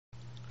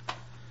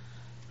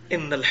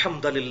إن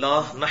الحمد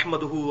لله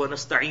نحمده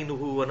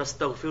ونستعينه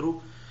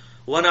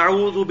ونستغفره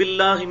ونعوذ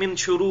بالله من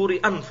شرور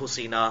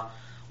أنفسنا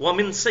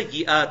ومن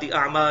سيئات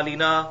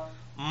أعمالنا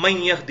من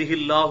يهده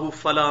الله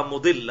فلا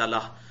مضل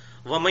له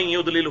ومن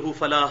يضلله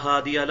فلا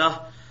هادي له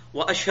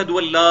وأشهد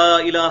أن لا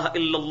إله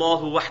إلا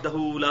الله وحده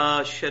لا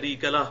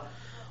شريك له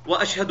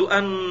وأشهد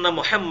أن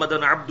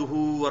محمدا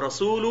عبده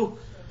ورسوله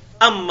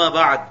أما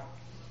بعد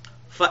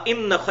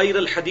فإن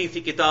خير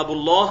الحديث كتاب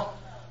الله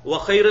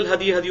وخير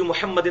الهدي هدي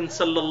محمد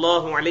صلى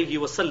الله عليه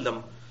وسلم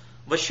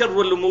وشر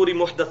الأمور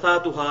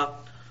محدثاتها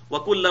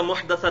وكل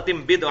محدثة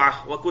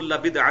بدعة وكل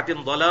بدعة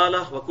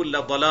ضلالة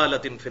وكل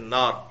ضلالة في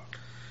النار.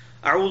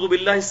 أعوذ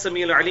بالله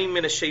السميع العليم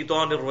من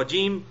الشيطان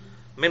الرجيم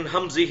من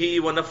همزه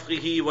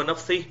ونفخه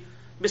ونفثه.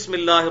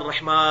 بسم الله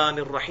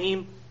الرحمن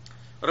الرحيم.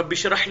 رب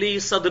اشرح لي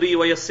صدري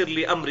ويسر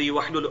لي أمري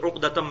واحلل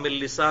عقدة من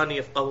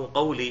لساني يفقهوا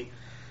قولي.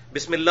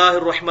 بسم الله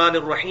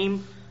الرحمن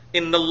الرحيم.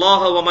 ان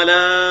اللہ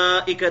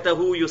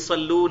وملائکتہ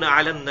یصلون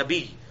علی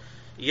النبی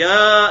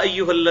یا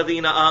ایھا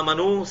الذین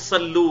آمنوا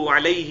صلوا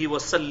علیہ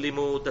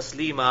وسلموا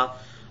تسلیما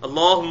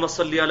اللهم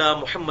صل علی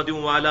محمد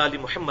وعلی آل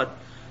محمد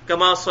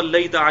کما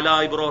صلیت علی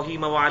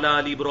ابراہیم وعلی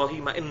آل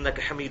ابراہیم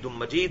انک حمید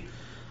مجید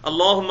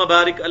اللهم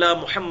بارک علی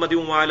محمد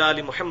وعلی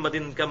آل محمد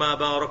کما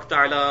بارکت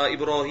علی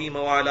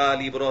ابراہیم وعلی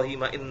آل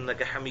ابراہیم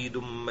انک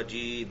حمید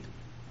مجید.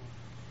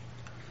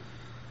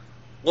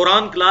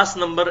 قرآن کلاس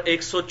نمبر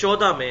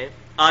 114 میں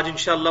آج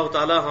انشاءاللہ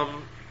تعالی ہم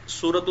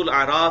سورۃ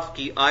الاعراف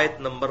کی آیت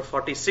نمبر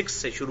 46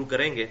 سے شروع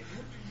کریں گے.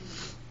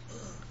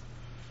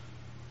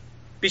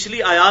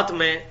 پچھلی آیات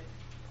میں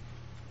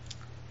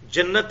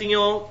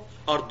جنتیوں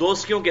اور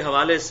دوزخیوں کے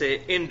حوالے سے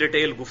ان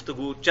ڈیٹیل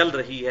گفتگو چل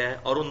رہی ہے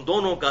اور ان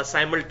دونوں کا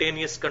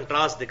سائملٹینیس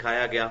کنٹراسٹ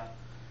دکھایا گیا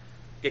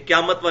کہ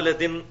قیامت والے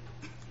دن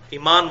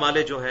ایمان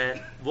والے جو ہیں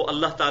وہ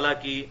اللہ تعالیٰ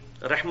کی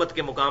رحمت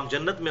کے مقام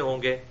جنت میں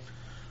ہوں گے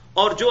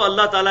اور جو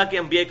اللہ تعالیٰ کے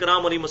انبیاء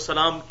کرام علیہ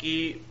السلام کی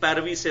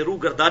پیروی سے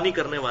روگردانی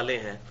کرنے والے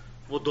ہیں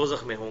وہ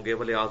دوزخ میں ہوں گے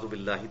والعیاذ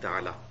باللہ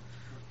تعالی.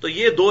 تو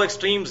یہ دو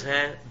ایکسٹریمز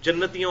ہیں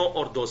جنتیوں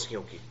اور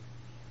دوزخیوں کی.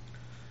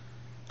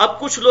 اب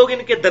کچھ لوگ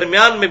ان کے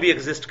درمیان میں بھی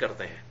ایگزسٹ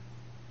کرتے ہیں،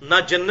 نہ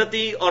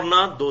جنتی اور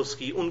نہ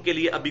دوزخی، ان کے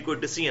لیے ابھی کوئی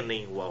ڈیسیژن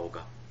نہیں ہوا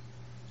ہوگا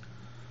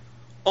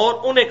اور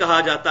انہیں کہا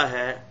جاتا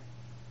ہے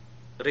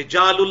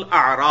رجال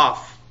الاعراف،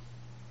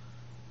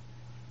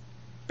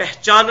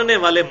 پہچاننے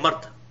والے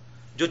مرد،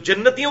 جو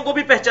جنتیوں کو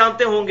بھی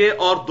پہچانتے ہوں گے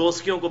اور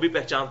دوزخیوں کو بھی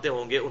پہچانتے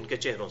ہوں گے ان کے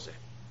چہروں سے.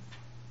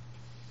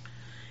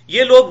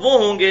 یہ لوگ وہ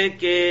ہوں گے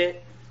کہ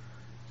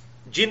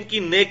جن کی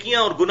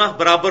نیکیاں اور گناہ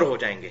برابر ہو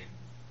جائیں گے،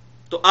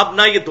 تو اب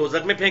نہ یہ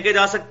دوزخ میں پھینکے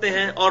جا سکتے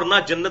ہیں اور نہ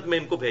جنت میں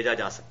ان کو بھیجا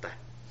جا سکتا ہے.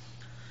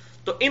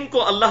 تو ان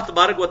کو اللہ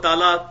تبارک و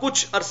تعالیٰ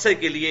کچھ عرصے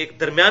کے لیے ایک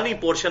درمیانی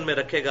پورشن میں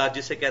رکھے گا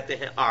جسے کہتے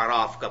ہیں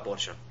اعراف کا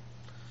پورشن،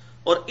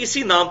 اور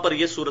اسی نام پر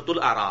یہ سورۃ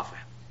الاعراف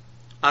ہے.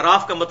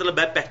 اعراف کا مطلب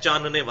ہے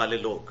پہچاننے والے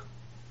لوگ.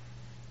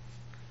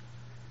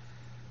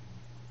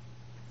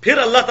 پھر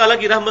اللہ تعالیٰ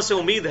کی رحمت سے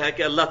امید ہے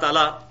کہ اللہ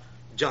تعالیٰ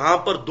جہاں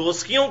پر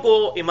دوزخیوں کو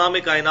امام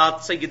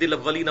کائنات سید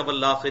الاولین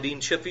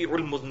والآخرین شفیع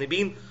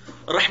المذنبین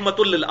رحمت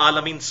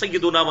للعالمین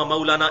سیدنا و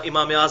مولانا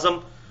امام اعظم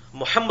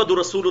محمد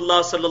رسول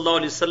اللہ صلی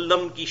اللہ علیہ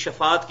وسلم کی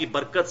شفاعت کی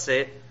برکت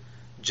سے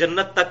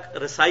جنت تک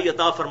رسائی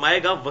عطا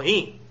فرمائے گا،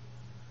 وہیں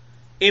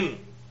ان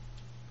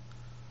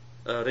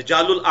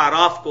رجال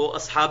الاعراف کو،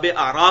 اصحاب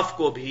اعراف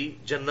کو بھی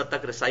جنت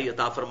تک رسائی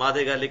عطا فرما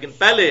دے گا. لیکن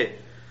پہلے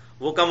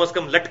وہ کم از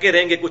کم لٹکے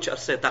رہیں گے کچھ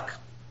عرصے تک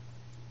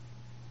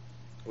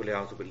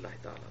والعیاذ باللہ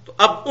تعالی. تو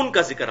اب ان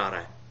کا ذکر آ رہا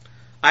ہے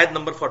آیت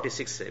نمبر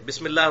 46 سے.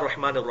 بسم اللہ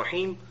الرحمن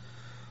الرحیم.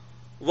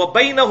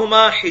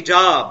 وبینہما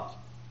حجاب،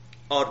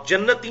 اور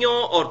جنتیوں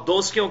اور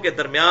دوزخیوں کے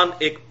درمیان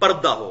ایک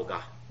پردہ ہوگا،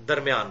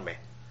 درمیان میں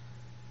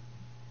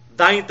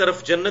دائیں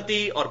طرف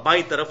جنتی اور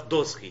بائیں طرف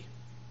دوزخی.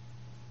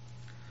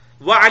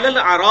 وعلی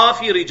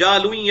الاعراف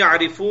رجال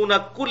یعرفون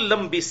کلا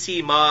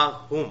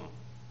بسیماہم،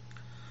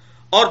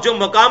 اور جو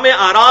مقام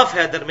اعراف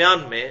ہے درمیان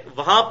میں،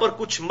 وہاں پر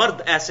کچھ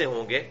مرد ایسے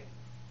ہوں گے،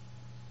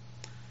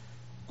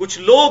 کچھ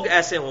لوگ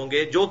ایسے ہوں گے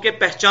جو کہ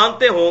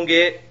پہچانتے ہوں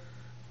گے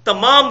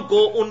تمام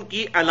کو ان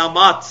کی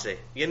علامات سے،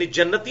 یعنی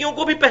جنتیوں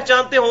کو بھی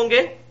پہچانتے ہوں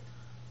گے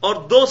اور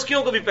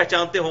دوزخیوں کو بھی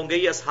پہچانتے ہوں گے.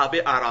 یہ اصحاب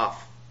اعراف،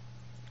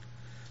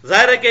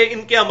 ظاہر ہے کہ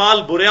ان کے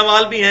اعمال برے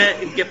اعمال بھی ہیں،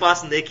 ان کے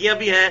پاس نیکیاں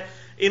بھی ہیں،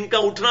 ان کا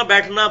اٹھنا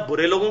بیٹھنا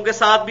برے لوگوں کے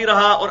ساتھ بھی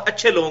رہا اور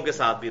اچھے لوگوں کے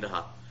ساتھ بھی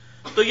رہا،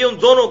 تو یہ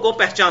ان دونوں کو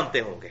پہچانتے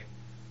ہوں گے.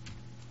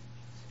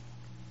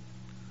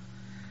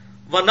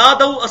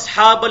 وَنَادَوْا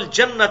أَصْحَابَ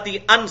الْجَنَّةِ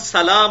أَنْ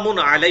سَلَامٌ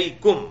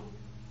عَلَيْكُمْ،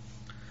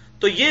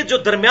 تو یہ جو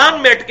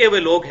درمیان میں اٹکے ہوئے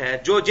لوگ ہیں،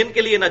 جو جن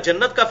کے لیے نہ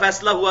جنت کا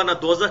فیصلہ ہوا نہ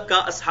دوزخ کا،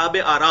 اصحاب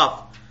اعراف،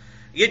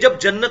 یہ جب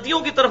جنتیوں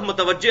کی طرف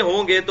متوجہ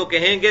ہوں گے تو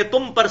کہیں گے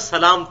تم پر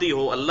سلامتی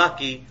ہو اللہ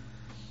کی.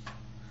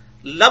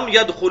 لم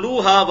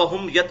يدخلوها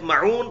وهم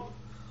يطمعون،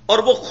 اور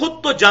وہ خود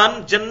تو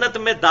جنت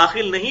میں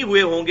داخل نہیں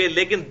ہوئے ہوں گے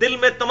لیکن دل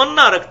میں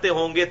تمنا رکھتے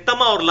ہوں گے،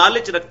 طمع اور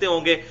لالچ رکھتے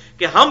ہوں گے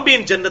کہ ہم بھی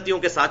ان جنتیوں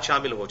کے ساتھ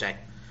شامل ہو جائیں.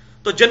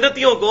 تو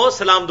جنتیوں کو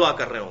سلام دعا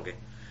کر رہے ہوں گے،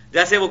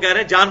 جیسے وہ کہہ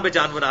رہے ہیں جان پہ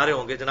جان بنا رہے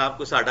ہوں گے، جناب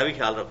کو ساڈا بھی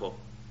خیال رکھو،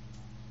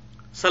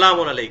 سلام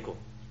علیکم.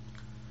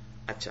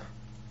 اچھا،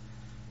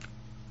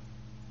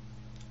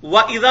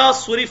 وَإِذَا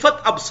صُرِفَتْ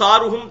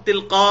أَبْصَارُهُمْ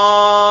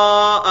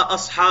تِلْقَاءَ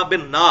أَصْحَابِ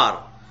النَّارِ،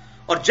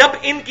 اور جب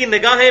ان کی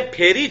نگاہیں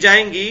پھیری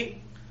جائیں گی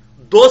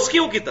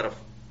دوزخیوں کی طرف،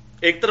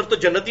 ایک طرف تو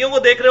جنتیوں کو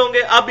دیکھ رہے ہوں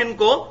گے، اب ان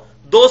کو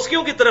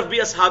دوزخیوں کی طرف بھی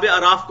اصحاب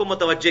اعراف کو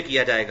متوجہ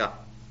کیا جائے گا،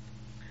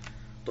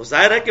 تو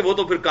ظاہر ہے کہ وہ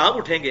تو پھر کہاں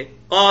اٹھیں گے؟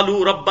 قالوا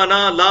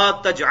ربنا لا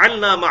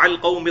تجعلنا مع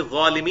القوم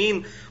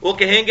الظالمین، وہ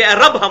کہیں گے اے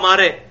رب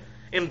ہمارے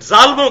ان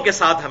ظالموں کے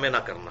ساتھ ہمیں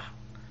نہ کرنا،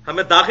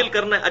 ہمیں داخل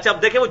کرنا ہے۔ اچھا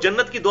اب دیکھیں وہ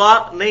جنت کی دعا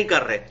نہیں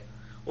کر رہے،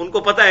 ان کو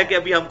پتا ہے کہ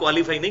ابھی ہم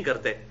کوالیفائی نہیں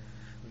کرتے،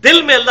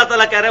 دل میں اللہ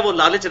تعالیٰ کہہ رہا ہے وہ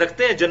لالچ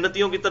رکھتے ہیں،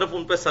 جنتیوں کی طرف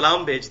ان پہ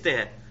سلام بھیجتے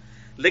ہیں،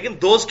 لیکن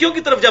دوزخیوں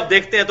کی طرف جب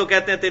دیکھتے ہیں تو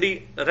کہتے ہیں تیری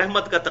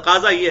رحمت کا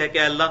تقاضا یہ ہے کہ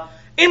اے اللہ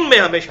ان میں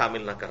ہمیں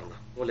شامل نہ کرنا،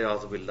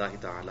 والعیاذ باللہ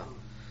تعالی۔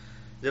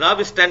 جناب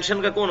اس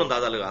ٹینشن کا کون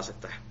اندازہ لگا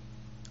سکتا ہے؟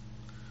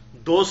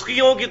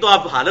 دوزخیوں کی تو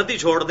آپ حالت ہی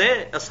چھوڑ دیں،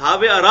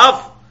 اصحاب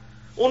اعراف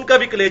ان کا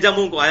بھی کلیجہ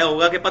منہ کو آیا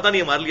ہوگا کہ پتہ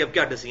نہیں ہمارے لیے اب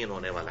کیا ڈیسیژن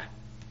ہونے والا ہے۔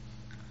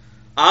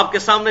 آپ کے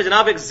سامنے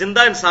جناب ایک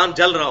زندہ انسان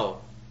جل رہا ہو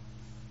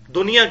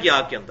دنیا کی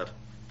آگ کے اندر،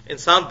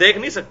 انسان دیکھ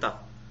نہیں سکتا،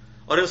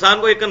 اور انسان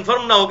کو یہ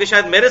کنفرم نہ ہو کہ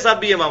شاید میرے ساتھ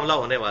بھی یہ معاملہ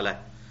ہونے والا ہے،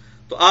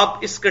 تو آپ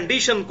اس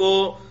کنڈیشن کو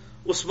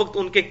اس وقت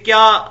ان کے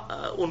کیا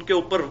ان کے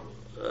اوپر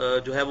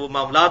جو ہے وہ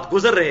معاملات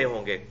گزر رہے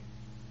ہوں گے،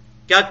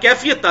 کیا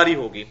کیفیت طاری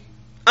ہوگی،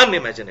 ان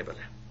امیجنیبل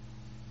ہے۔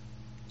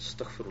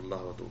 استغفر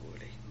اللہ واتوب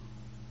الیہ۔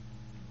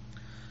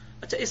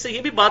 اچھا اس سے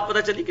یہ بھی بات پتہ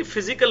چلی کہ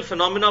فزیکل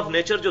فینومینا آف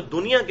نیچر جو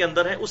دنیا کے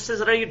اندر ہے اس سے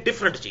ذرا یہ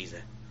ڈفرنٹ چیز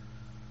ہے۔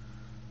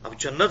 اب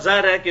جنت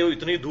ظاہر ہے کہ وہ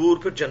اتنی دور،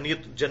 پھر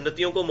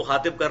جنتیوں کو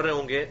مخاطب کر رہے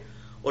ہوں گے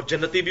اور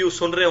جنتی بھی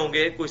سن رہے ہوں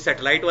گے، کوئی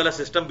سیٹلائٹ والا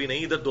سسٹم بھی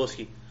نہیں ادھر دوست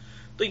کی،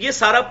 تو یہ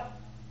سارا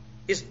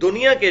اس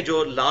دنیا کے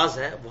جو لاز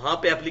ہیں وہاں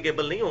پہ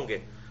اپلیکیبل نہیں ہوں گے۔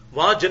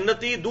 وہاں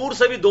جنتی دور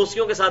سے بھی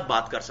دوستیوں کے ساتھ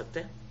بات کر سکتے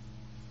ہیں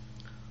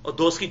اور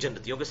دوست کی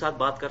جنتیوں کے ساتھ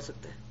بات کر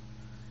سکتے ہیں،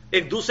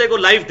 ایک دوسرے کو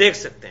لائیو دیکھ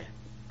سکتے ہیں،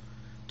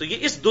 تو یہ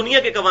اس دنیا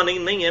کے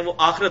قوانین نہیں ہیں، وہ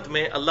آخرت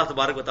میں اللہ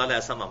تبارک و تعالیٰ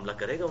ایسا معاملہ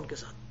کرے گا ان کے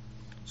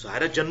ساتھ۔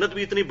 ظاہر ہے جنت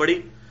بھی اتنی بڑی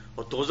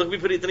اور دوزخ بھی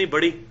پھر اتنی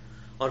بڑی،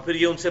 اور پھر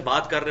یہ ان سے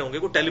بات کر رہے ہوں گے،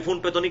 کوئی ٹیلی فون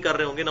پہ تو نہیں کر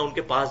رہے ہوں گے، نہ ان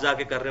کے پاس جا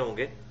کے کر رہے ہوں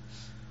گے،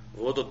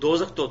 وہ تو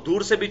دوزخ تو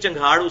دور سے بھی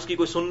چنگھاڑ اس کی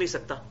کوئی سن نہیں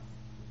سکتا،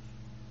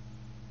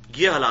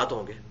 یہ حالات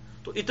ہوں گے۔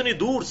 تو اتنی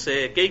دور سے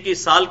کئی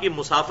سال کی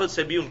مسافت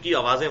سے بھی ان کی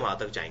آوازیں وہاں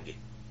تک جائیں گی۔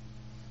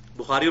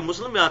 بخاری اور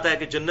مسلم میں آتا ہے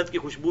کہ جنت کی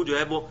خوشبو جو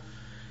ہے وہ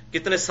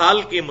کتنے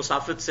سال کی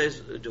مسافت سے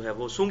جو ہے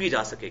وہ سونگی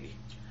جا سکے گی،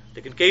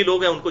 لیکن کئی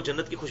لوگ ہیں ان کو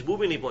جنت کی خوشبو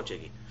بھی نہیں پہنچے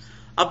گی۔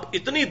 اب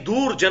اتنی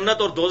دور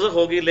جنت اور دوزخ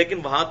ہوگی لیکن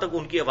وہاں تک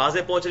ان کی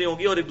آوازیں پہنچ رہی ہوں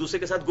گی اور ایک دوسرے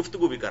کے ساتھ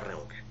گفتگو بھی کر رہے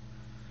ہوں گے،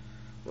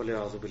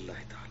 والعیاذ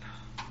باللہ تعالی۔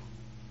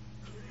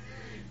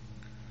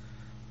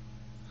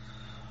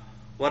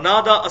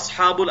 وَنَادَى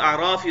أَصْحَابُ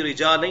الْأَعْرَافِ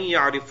رِجَالًا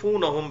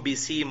يَعْرِفُونَهُمْ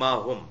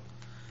بِسِيمَاهُمْ،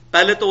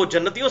 پہلے تو وہ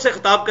جنتیوں سے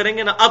خطاب کریں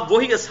گے نا، اب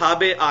وہی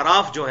اصحاب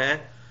اعراف جو ہیں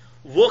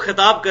وہ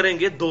خطاب کریں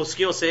گے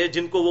دوزخیوں سے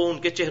جن کو وہ ان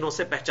کے چہروں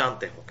سے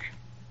پہچانتے ہوں گے۔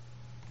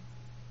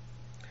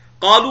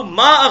 قالوا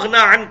ما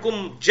اغنى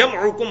عنكم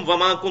جمعكم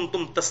وما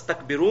كنتم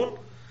تستكبرون،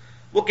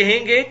 وہ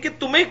کہیں گے کہ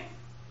تمہیں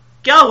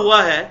کیا ہوا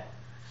ہے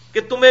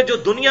کہ تمہیں جو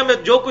دنیا میں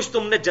جو کچھ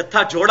تم نے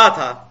جتھا جوڑا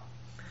تھا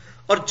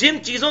اور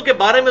جن چیزوں کے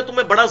بارے میں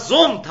تمہیں بڑا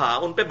زوم تھا،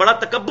 ان پہ بڑا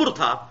تکبر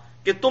تھا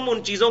کہ تم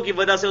ان چیزوں کی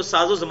وجہ سے، اس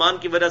ساز و زمان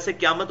کی وجہ سے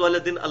قیامت والے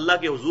دن اللہ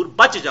کے حضور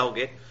بچ جاؤ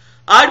گے،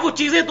 آج وہ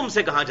چیزیں تم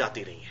سے کہاں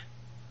جاتی رہی ہیں؟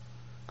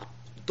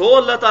 دو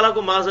اللہ تعالیٰ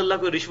کو معاذ اللہ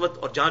کوئی رشوت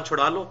اور جان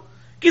چھڑا لو،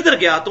 کدھر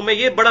گیا؟ تمہیں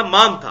یہ بڑا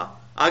مان تھا،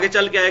 آگے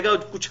چل کے آئے گا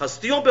کچھ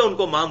ہستیوں پہ ان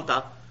کو مان تھا،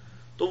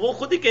 تو وہ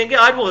خود ہی کہیں گے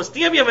آج وہ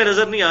ہستیاں بھی ہمیں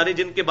نظر نہیں آ رہی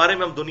جن کے بارے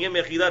میں ہم دنیا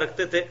میں عقیدہ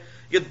رکھتے تھے،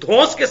 یہ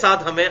دھونس کے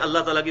ساتھ ہمیں اللہ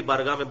تعالیٰ کی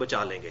بارگاہ میں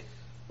بچا لیں گے،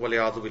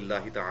 والعیاذ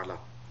باللہ تعالی۔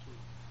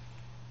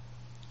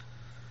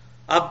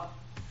 اب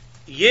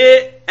یہ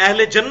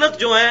اہل جنت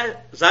جو ہیں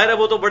ظاہر ہے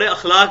وہ تو بڑے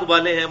اخلاق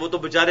والے ہیں، وہ تو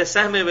بیچارے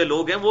سہمے ہوئے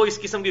لوگ ہیں، وہ اس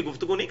قسم کی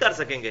گفتگو نہیں کر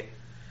سکیں گے۔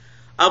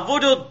 اب وہ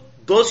جو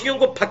دوستیوں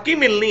کو پھکی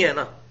ملنی ہے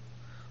نا،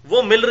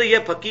 وہ مل رہی ہے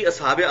پھکی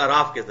اصحاب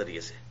اعراف کے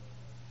ذریعے سے۔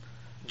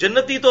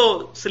 جنتی تو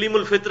سلیم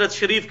الفطرت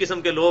شریف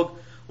قسم کے لوگ،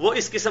 وہ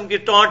اس قسم کی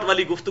ٹانٹ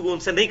والی گفتگو ان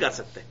سے نہیں کر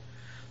سکتے،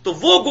 تو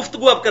وہ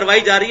گفتگو اب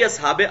کروائی جا رہی ہے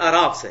اصحاب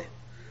اعراف سے۔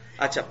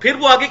 اچھا پھر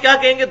وہ آگے کیا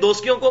کہیں گے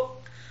دوستیوں کو؟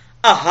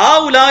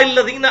 اہؤلاء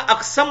الذین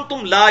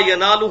اقسمتم لا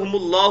ینالهم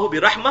اللہ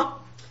برحمہ،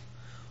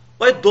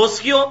 اوے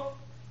دوستیوں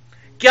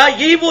کیا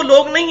یہی وہ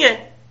لوگ نہیں ہیں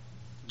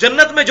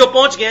جنت میں جو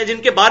پہنچ گئے ہیں جن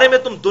کے بارے میں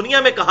تم دنیا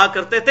میں کہا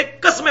کرتے تھے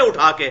قسمیں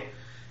اٹھا کے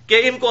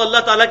کہ ان کو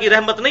اللہ تعالیٰ کی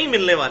رحمت نہیں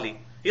ملنے والی،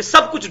 یہ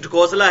سب کچھ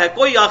ڈھکوسلا ہے،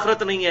 کوئی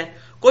آخرت نہیں ہے،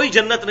 کوئی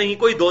جنت نہیں،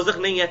 کوئی دوزخ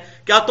نہیں ہے،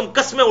 کیا تم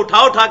قسمیں اٹھا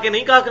اٹھا کے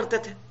نہیں کہا کرتے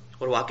تھے؟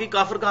 اور واقعی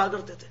کافر کہا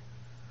کرتے تھے،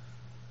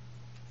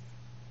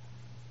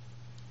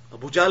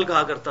 ابو جہل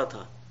کہا کرتا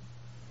تھا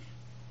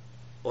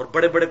اور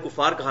بڑے بڑے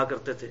کفار کہا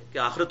کرتے تھے کہ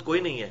آخرت کوئی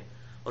نہیں ہے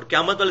اور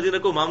قیامت والے دن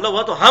کوئی معاملہ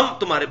ہوا تو ہم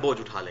تمہارے بوجھ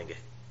اٹھا لیں گے،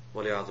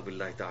 والعیاذ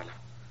باللہ تعالی۔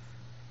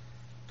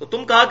 تو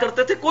تم کہا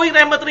کرتے تھے کوئی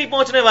رحمت نہیں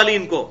پہنچنے والی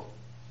ان کو،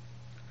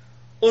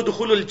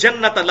 ادخلوا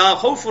الجنت لا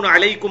خوف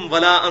علیکم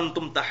ولا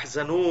انتم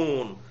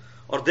تحزنون،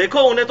 اور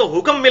دیکھو انہیں تو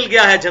حکم مل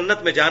گیا ہے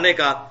جنت میں جانے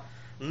کا،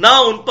 نہ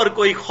ان پر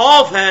کوئی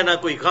خوف ہے نہ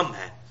کوئی غم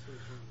ہے۔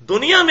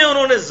 دنیا میں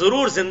انہوں نے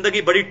ضرور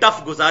زندگی بڑی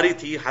ٹف گزاری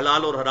تھی،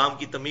 حلال اور حرام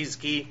کی تمیز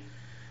کی،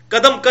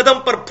 قدم قدم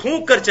پر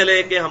پھونک کر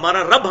چلے کہ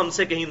ہمارا رب ہم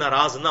سے کہیں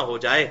ناراض نہ ہو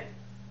جائے.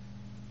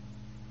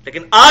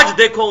 لیکن آج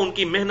دیکھو ان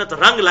کی محنت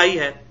رنگ لائی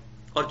ہے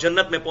اور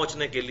جنت میں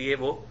پہنچنے کے لیے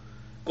وہ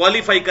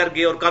کوالیفائی کر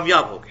گئے اور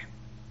کامیاب ہو گئے.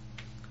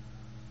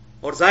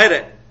 اور ظاہر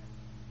ہے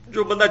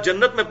جو بندہ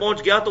جنت میں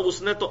پہنچ گیا تو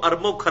اس نے تو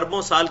اربوں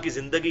خربوں سال کی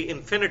زندگی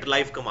انفینٹ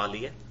لائف کما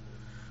لی ہے.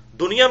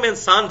 دنیا میں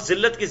انسان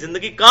ذلت کی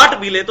زندگی کاٹ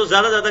بھی لے تو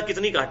زیادہ زیادہ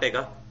کتنی کاٹے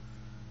گا؟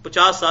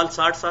 50 سال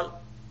 60 سال.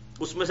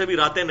 اس میں سے بھی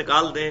راتیں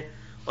نکال دیں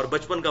اور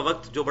بچپن کا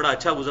وقت جو بڑا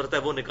اچھا گزرتا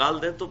ہے وہ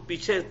نکال دیں تو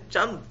پیچھے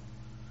چند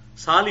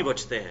سال ہی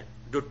بچتے ہیں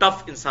جو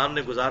ٹف انسان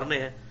نے گزارنے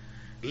ہیں.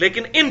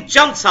 لیکن ان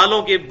چند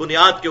سالوں کی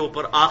بنیاد کے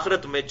اوپر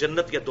آخرت میں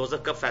جنت یا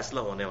دوزخ کا فیصلہ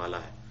ہونے والا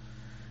ہے.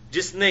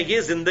 جس نے یہ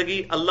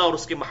زندگی اللہ اور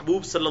اس کے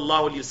محبوب صلی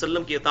اللہ علیہ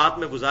وسلم کی اطاعت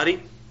میں گزاری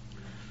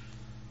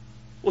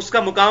اس کا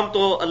مقام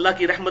تو اللہ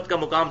کی رحمت کا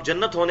مقام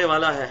جنت ہونے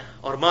والا ہے.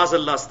 اور معاذ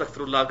اللہ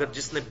استغفر اللہ اگر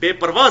جس نے بے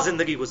پرواہ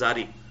زندگی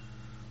گزاری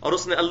اور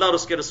اس نے اللہ اور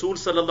اس کے رسول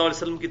صلی اللہ علیہ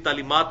وسلم کی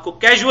تعلیمات کو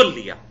کیجول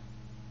لیا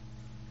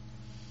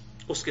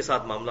اس کے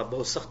ساتھ معاملہ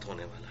بہت سخت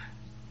ہونے والا ہے.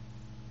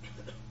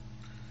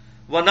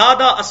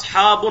 وَنَادَى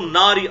أَصْحَابُ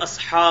النَّارِ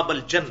أَصْحَابَ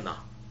الْجَنَّةِ.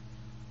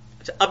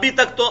 اچھا ابھی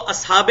تک تو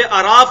اصحاب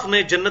اعراف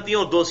نے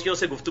جنتیوں اور دوستیوں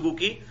سے گفتگو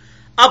کی.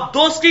 اب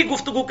دوست کی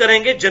گفتگو کریں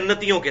گے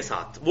جنتیوں کے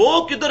ساتھ. وہ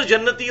کدھر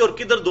جنتی اور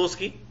کدھر دوست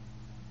کی؟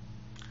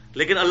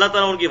 لیکن اللہ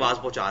تعالیٰ ان کی آواز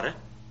پہنچا رہے ہیں.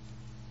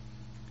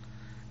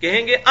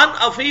 کہیں گے ان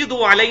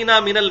افیدوا علینا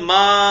من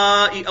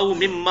الماء او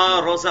مما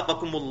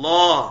رزقکم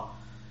اللہ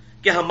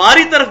کہ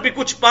ہماری طرف بھی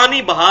کچھ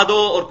پانی بہا دو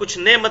اور کچھ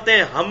نعمتیں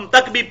ہم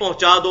تک بھی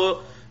پہنچا دو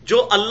جو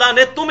اللہ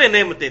نے تمہیں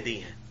نعمتیں دی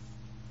ہیں.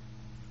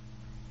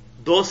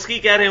 دوست کی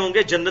کہہ رہے ہوں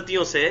گے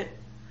جنتیوں سے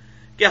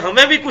کہ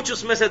ہمیں بھی کچھ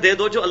اس میں سے دے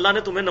دو جو اللہ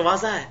نے تمہیں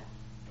نوازا ہے.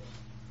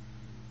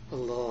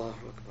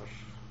 اللہ اکبر.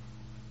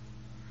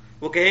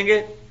 وہ کہیں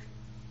گے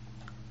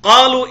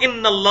قالوا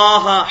ان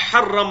اللہ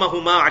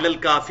حرمہما علی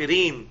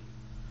الکافرین.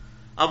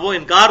 اب وہ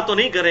انکار تو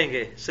نہیں کریں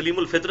گے, سلیم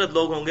الفطرت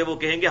لوگ ہوں گے, وہ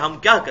کہیں گے ہم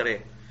کیا کریں,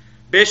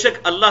 بے شک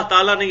اللہ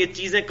تعالیٰ نے یہ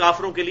چیزیں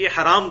کافروں کے لیے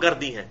حرام کر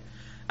دی ہیں.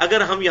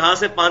 اگر ہم یہاں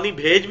سے پانی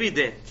بھیج بھی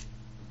دیں,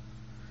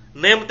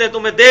 نعمتیں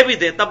تمہیں دے بھی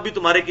دیں, تب بھی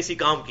تمہارے کسی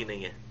کام کی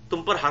نہیں ہے,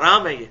 تم پر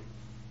حرام ہے, یہ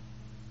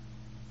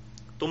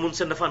تم ان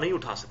سے نفع نہیں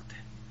اٹھا سکتے.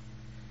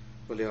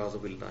 وَلِعَاذُ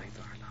بِاللَّهِ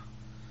تَعَالَى.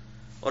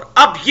 اور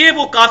اب یہ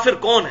وہ کافر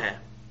کون ہے؟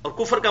 اور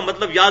کفر کا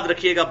مطلب یاد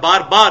رکھیے گا,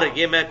 بار بار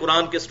یہ میں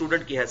قرآن کے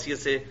اسٹوڈنٹ کی حیثیت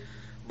سے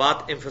بات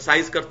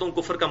ایمفسائز کرتا ہوں,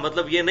 کفر کا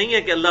مطلب یہ نہیں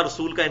ہے کہ اللہ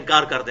رسول کا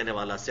انکار کر دینے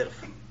والا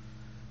صرف,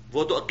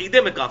 وہ تو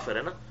عقیدے میں کافر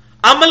ہے نا.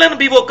 عملاً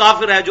بھی وہ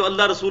کافر ہے جو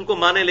اللہ رسول کو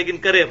مانے لیکن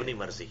کرے اپنی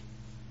مرضی.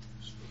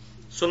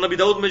 سنن نبی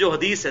داؤد میں جو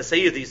حدیث ہے,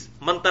 صحیح حدیث,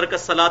 من ترک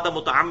الصلاۃ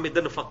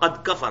متعمدا فقد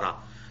کفر,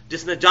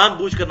 جس نے جان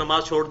بوجھ کر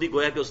نماز چھوڑ دی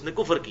گویا کہ اس نے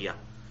کفر کیا.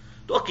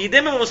 تو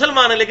عقیدے میں وہ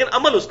مسلمان ہے لیکن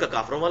عمل اس کا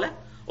کافروں والا ہے.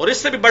 اور اس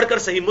سے بھی بڑھ کر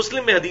صحیح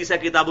مسلم میں حدیث ہے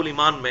کتاب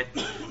الایمان میں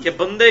کہ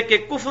بندے کے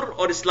کفر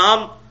اور اسلام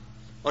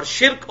اور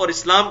شرک اور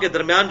اسلام کے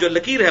درمیان جو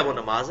لکیر ہے وہ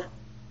نماز ہے.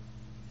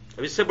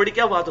 اب اس سے بڑی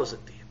کیا بات ہو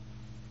سکتی ہے؟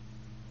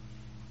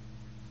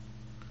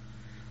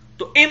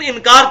 تو ان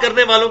انکار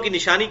کرنے والوں کی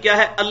نشانی کیا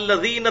ہے؟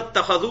 الذین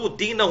اتخذوا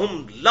دینہم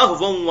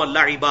لہوا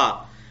ولعبا.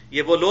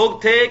 یہ وہ لوگ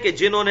تھے کہ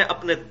جنہوں نے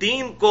اپنے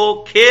دین کو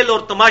کھیل اور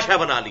تماشا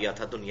بنا لیا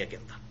تھا دنیا کے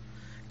اندر.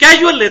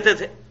 کیجول لیتے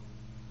تھے,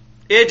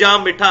 اے جام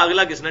مٹھا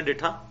اگلا کس نے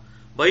ڈٹھا,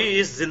 بھائی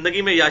اس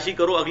زندگی میں یاشی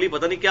کرو, اگلی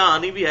پتہ نہیں کیا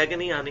آنی بھی ہے کہ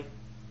نہیں آنی.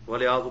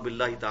 وَلِعَاذُ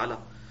بِاللَّهِ تَعَالَى.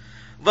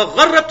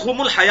 وَغَرَّتْهُمُ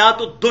الْحَيَاةُ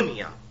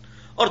الدُّنْيَا.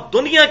 اور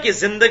دنیا کی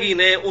زندگی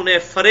نے انہیں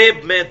فریب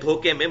میں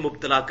دھوکے میں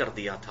مبتلا کر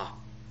دیا تھا.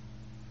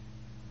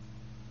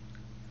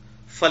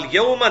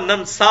 فَالْيَوْمَ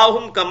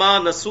نَنْسَاهُمْ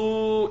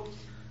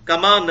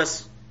كَمَا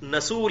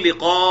نَسُوا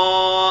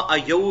لِقَاءَ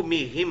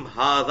يَوْمِهِمْ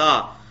هَذَا.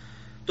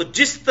 تو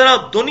جس طرح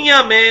دنیا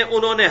میں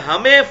انہوں نے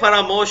ہمیں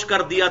فراموش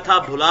کر دیا تھا,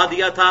 بھلا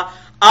دیا تھا,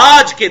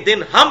 آج کے دن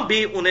ہم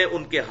بھی انہیں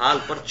ان کے حال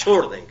پر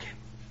چھوڑ دیں گے.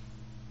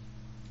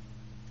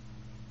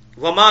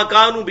 وَمَا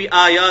كَانُوا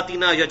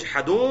بِآيَاتِنَا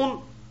يَجْحَدُونَ.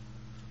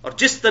 اور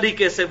جس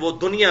طریقے سے وہ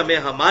دنیا میں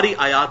ہماری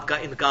آیات کا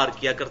انکار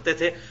کیا کرتے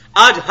تھے,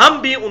 آج ہم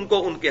بھی ان کو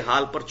ان کے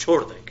حال پر چھوڑ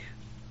دیں گے.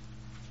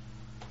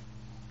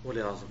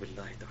 وَلِعَاذُ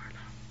بِاللَّهِ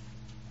تَعَالَى.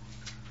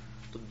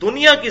 تو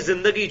دنیا کی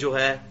زندگی جو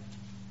ہے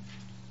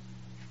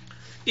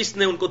اس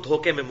نے ان کو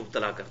دھوکے میں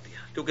مبتلا کر دیا,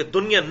 کیونکہ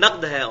دنیا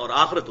نقد ہے اور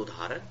آخرت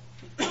ادھار ہے.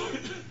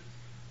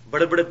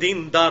 بڑے بڑے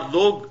دیندار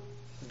لوگ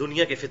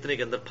دنیا کے فتنے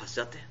کے اندر پھنس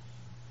جاتے ہیں.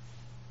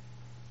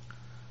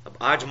 اب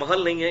آج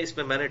محل نہیں ہے, اس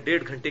میں نے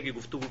 1.5 گھنٹے کی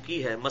گفتگو کی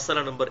ہے.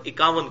 مسئلہ نمبر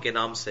 51 کے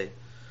نام سے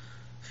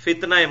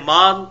فتنہ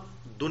مال,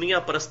 دنیا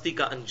پرستی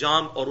کا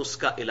انجام اور اس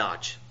کا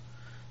علاج,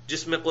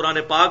 جس میں قرآن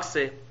پاک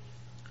سے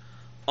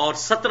اور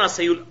 17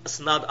 صحیح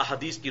الاسناد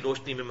احادیث کی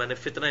روشنی میں نے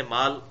فتنہ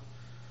مال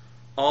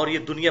اور یہ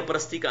دنیا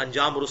پرستی کا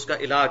انجام اور اس کا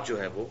علاج جو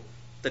ہے وہ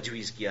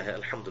تجویز کیا ہے.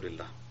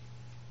 الحمدللہ.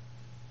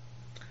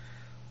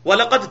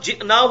 وَلَقَدْ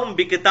جِئْنَاهُمْ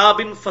بِكِتَابٍ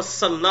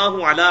فَصَّلْنَاهُ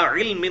عَلَىٰ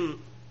عِلْمٍ.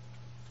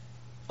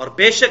 اور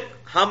بے شک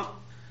ہم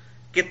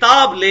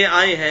کتاب لے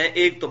آئے ہیں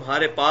ایک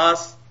تمہارے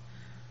پاس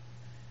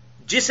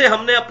جسے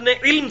ہم نے اپنے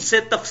علم سے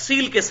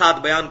تفصیل کے ساتھ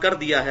بیان کر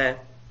دیا ہے.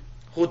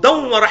 ہدی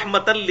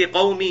ورحمۃ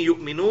لقوم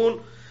یؤمنون.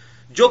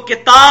 جو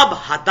کتاب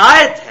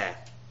ہدایت ہے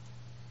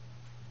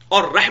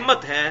اور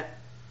رحمت ہے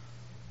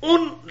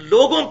ان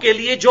لوگوں کے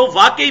لیے جو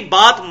واقعی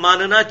بات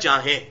ماننا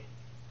چاہیں.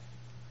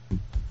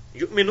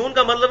 یؤمنون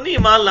کا مطلب نہیں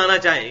ایمان لانا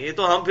چاہیں، یہ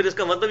تو ہم پھر اس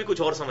کا مطلب ہی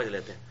کچھ اور سمجھ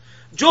لیتے ہیں.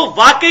 جو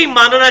واقعی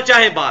ماننا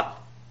چاہیں بات،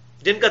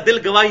 جن کا دل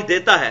گواہی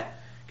دیتا ہے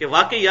کہ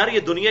واقعی یار یہ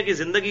دنیا کی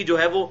زندگی جو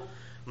ہے وہ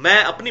میں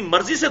اپنی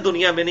مرضی سے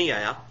دنیا میں نہیں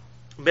آیا،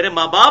 میرے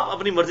ماں باپ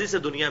اپنی مرضی سے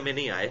دنیا میں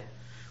نہیں آئے،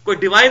 کوئی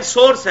ڈیوائن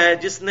سورس ہے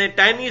جس نے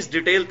ٹائنیز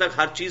ڈیٹیل تک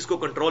ہر چیز کو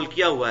کنٹرول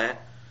کیا ہوا ہے،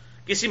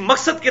 کسی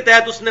مقصد کے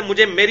تحت اس نے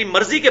مجھے میری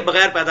مرضی کے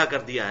بغیر پیدا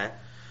کر دیا ہے،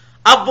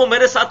 اب وہ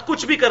میرے ساتھ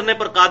کچھ بھی کرنے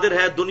پر قادر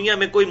ہے، دنیا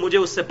میں کوئی مجھے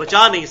اس سے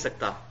بچا نہیں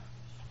سکتا،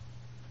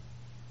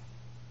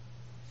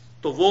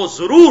 تو وہ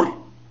ضرور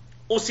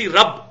اسی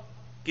رب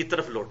کی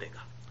طرف لوٹے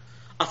گا.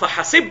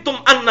 افحسبتم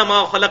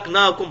انما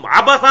خلقناکم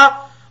عبثا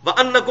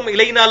وانکم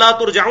الینا لا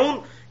ترجعون.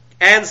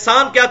 اے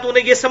انسان کیا تو نے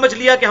یہ سمجھ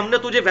لیا کہ ہم نے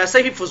تجھے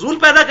ویسے ہی فضول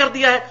پیدا کر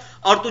دیا ہے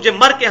اور تجھے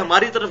مر کے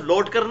ہماری طرف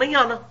لوٹ کر نہیں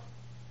آنا؟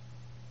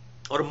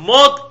 اور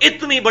موت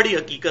اتنی بڑی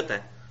حقیقت ہے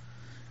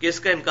کہ اس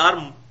کا انکار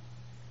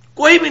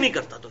کوئی بھی نہیں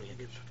کرتا دنیا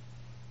کے اندر.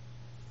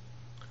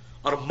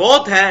 اور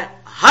موت ہے،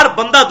 ہر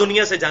بندہ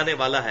دنیا سے جانے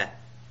والا ہے.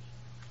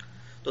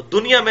 تو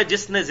دنیا میں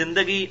جس نے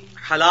زندگی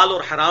حلال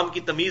اور حرام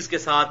کی تمیز کے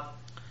ساتھ،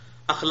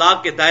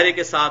 اخلاق کے دائرے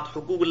کے ساتھ،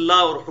 حقوق اللہ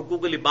اور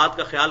حقوق العباد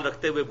کا خیال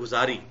رکھتے ہوئے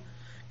گزاری،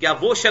 کیا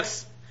وہ شخص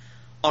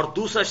اور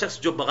دوسرا شخص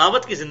جو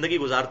بغاوت کی زندگی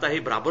گزارتا ہے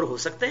برابر ہو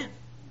سکتے ہیں؟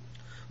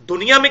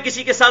 دنیا میں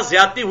کسی کے ساتھ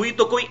زیادتی ہوئی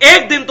تو کوئی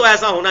ایک دن تو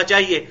ایسا ہونا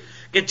چاہیے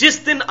کہ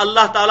جس دن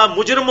اللہ تعالیٰ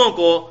مجرموں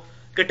کو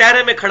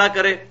کٹہرے میں کھڑا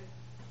کرے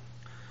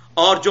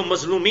اور جو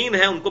مظلومین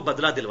ہیں ان کو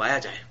بدلہ دلوایا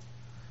جائے.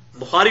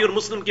 بخاری اور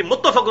مسلم کی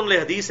متفق علیہ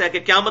حدیث ہے کہ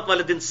قیامت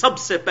والے دن سب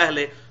سے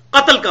پہلے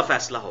قتل کا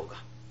فیصلہ ہوگا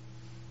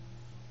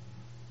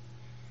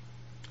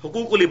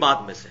حقوق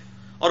العباد میں سے.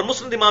 اور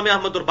مسند امام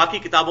احمد اور باقی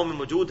کتابوں میں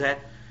موجود ہے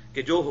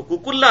کہ جو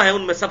حقوق اللہ ہیں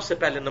ان میں سب سے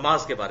پہلے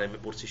نماز کے بارے میں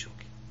پرسش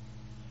ہوگی.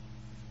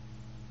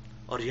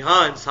 اور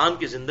یہاں انسان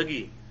کی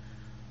زندگی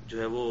جو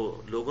ہے وہ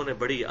لوگوں نے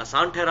بڑی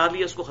آسان ٹھہرا لی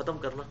ہے اس کو ختم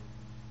کرنا.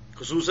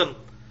 خصوصاً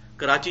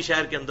کراچی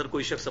شہر کے اندر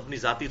کوئی شخص اپنی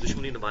ذاتی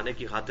دشمنی نبھانے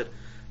کی خاطر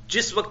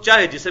جس وقت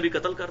چاہے جسے بھی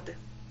قتل کر دے،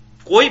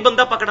 کوئی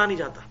بندہ پکڑا نہیں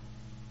جاتا.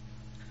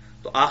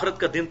 تو آخرت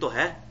کا دن تو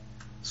ہے.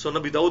 سنن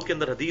ابی داؤد کے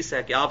اندر حدیث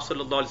ہے کہ آپ صلی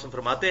اللہ علیہ وسلم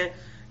فرماتے ہیں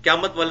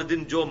قیامت والے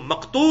دن جو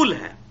مقتول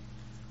ہے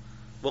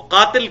وہ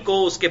قاتل کو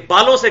اس کے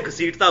بالوں سے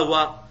گھسیٹتا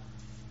ہوا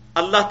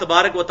اللہ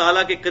تبارک و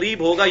تعالیٰ کے قریب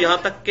ہوگا، یہاں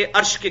تک کہ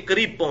عرش کے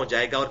قریب پہنچ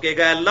جائے گا اور کہے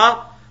گا اللہ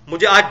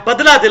مجھے آج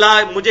بدلہ دلا،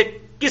 مجھے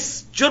کس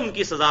جرم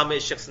کی سزا میں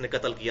اس شخص نے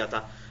قتل کیا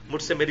تھا،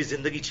 مجھ سے میری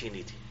زندگی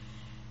چھینی تھی.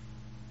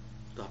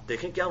 تو آپ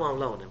دیکھیں کیا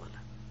معاملہ ہونے والا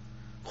ہے.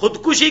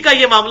 خودکشی کا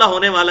یہ معاملہ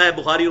ہونے والا ہے.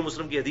 بخاری اور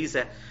مسلم کی حدیث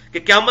ہے کہ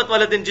قیامت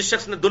والے دن جس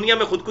شخص نے دنیا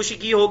میں خودکشی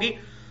کی ہوگی،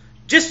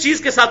 جس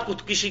چیز کے ساتھ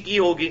خودکشی کی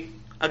ہوگی،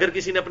 اگر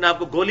کسی نے اپنے آپ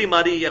کو گولی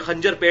ماری یا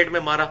خنجر پیٹ میں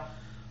مارا،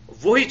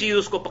 وہی چیز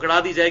اس کو پکڑا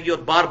دی جائے گی اور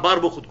بار بار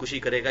وہ خودکشی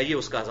کرے گا. یہ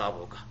اس کا عذاب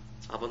ہوگا.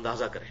 آپ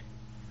اندازہ کریں.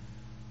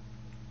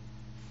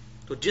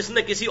 تو جس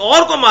نے کسی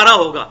اور کو مارا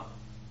ہوگا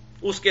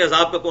اس کے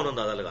عذاب کا کون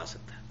اندازہ لگا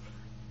سکتا ہے؟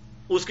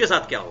 اس کے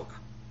ساتھ کیا ہوگا؟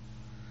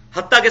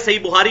 حتیٰ کہ صحیح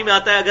بخاری میں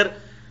آتا ہے اگر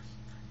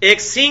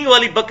ایک سینگ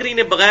والی بکری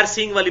نے بغیر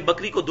سینگ والی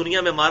بکری کو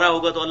دنیا میں مارا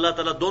ہوگا تو اللہ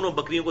تعالیٰ دونوں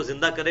بکریوں کو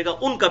زندہ کرے گا،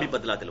 ان کا بھی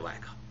بدلہ دلوائے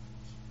گا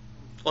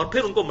اور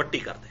پھر ان کو مٹی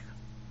کر دے گا.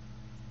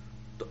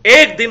 تو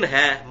ایک دن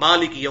ہے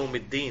مالک یوم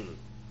الدین،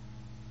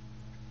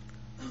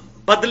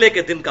 بدلے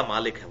کے دن کا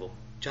مالک ہے وہ،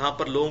 جہاں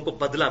پر لوگوں کو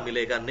بدلہ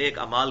ملے گا نیک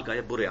اعمال کا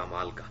یا برے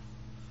اعمال کا.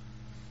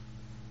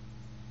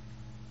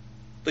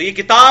 تو یہ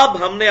کتاب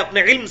ہم نے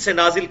اپنے علم سے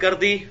نازل کر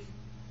دی،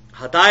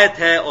 ہدایت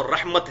ہے اور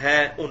رحمت ہے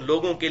ان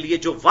لوگوں کے لیے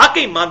جو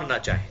واقعی ماننا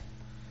چاہیں.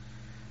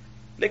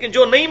 لیکن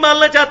جو نہیں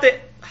ماننا چاہتے،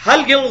 هل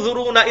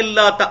ينظرون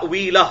الا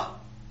تأویلہ،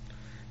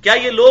 کیا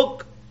یہ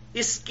لوگ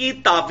اس کی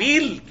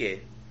تعویل کے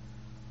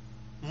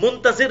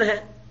منتظر ہیں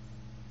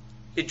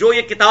کہ جو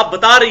یہ کتاب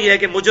بتا رہی ہے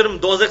کہ مجرم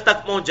دوزخ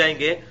تک پہنچ جائیں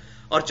گے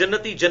اور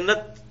جنتی جنت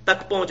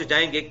تک پہنچ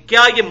جائیں گے،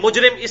 کیا یہ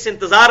مجرم اس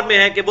انتظار میں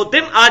ہے کہ وہ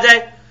دن آ جائے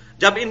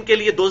جب ان کے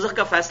لیے دوزخ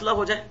کا فیصلہ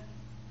ہو جائے؟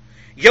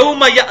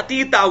 یوم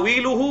یأتی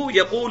تأویلہ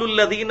یقول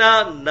الذین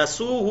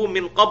نسوہ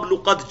من قبل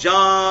قد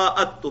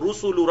جاءت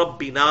رسل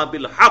ربنا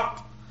بالحق،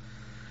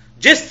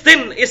 جس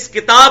دن اس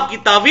کتاب کی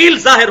تعویل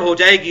ظاہر ہو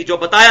جائے گی جو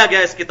بتایا گیا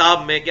اس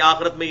کتاب میں کہ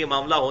آخرت میں یہ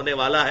معاملہ ہونے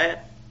والا ہے،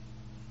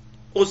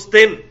 اس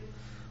دن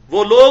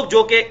وہ لوگ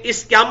جو کہ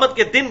اس قیامت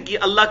کے دن کی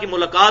اللہ کی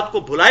ملاقات کو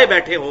بھلائے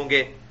بیٹھے ہوں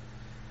گے،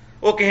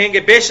 وہ کہیں گے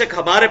بے شک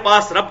ہمارے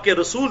پاس رب کے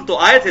رسول تو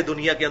آئے تھے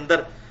دنیا کے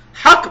اندر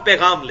حق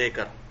پیغام لے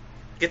کر،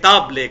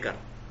 کتاب لے کر.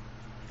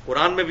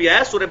 قرآن میں بھی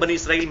آیا سورہ بنی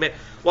اسرائیل میں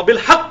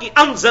وَبِالْحَقِّ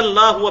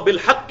أَنزَلْنَاهُ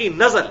وَبِالْحَقِّ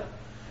نَزَلَ،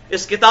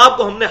 اس کتاب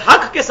کو ہم نے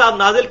حق کے ساتھ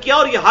نازل کیا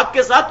اور یہ حق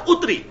کے ساتھ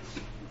اتری.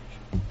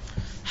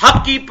 حق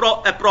کی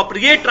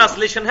اپروپریٹ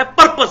ٹرانسلیشن ہے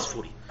پرپز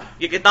فل،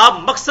 یہ کتاب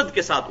مقصد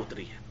کے ساتھ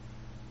اتری ہے.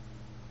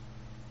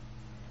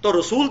 تو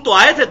رسول تو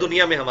آئے تھے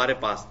دنیا میں ہمارے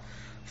پاس.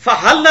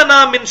 فَهَلْ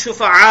لَنَا مِن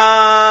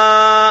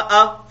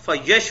شُفَعَاءَ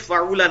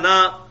فَيَشْفَعُوا لَنَا،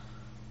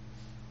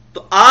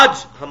 تو آج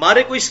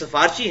ہمارے کوئی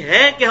سفارشی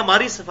ہیں کہ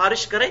ہماری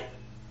سفارش کریں؟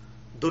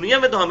 دنیا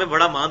میں تو ہمیں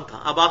بڑا مان تھا،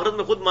 اب آخرت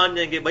میں خود مان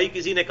جائیں گے بھائی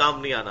کسی نے کام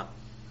نہیں آنا،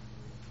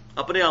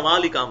 اپنے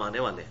اعمال ہی کام آنے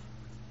والے ہیں.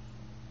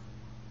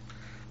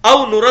 او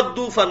نرد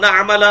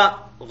فنعمل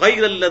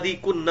غیر الذی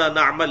کننا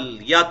نعمل،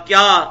 یا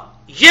کیا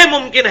یہ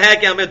ممکن ہے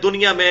کہ ہمیں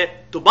دنیا میں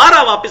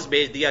دوبارہ واپس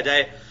بھیج دیا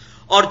جائے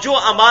اور جو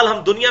اعمال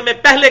ہم دنیا میں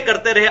پہلے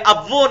کرتے رہے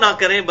اب وہ نہ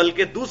کریں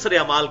بلکہ دوسرے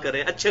اعمال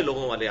کریں، اچھے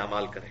لوگوں والے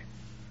اعمال کریں.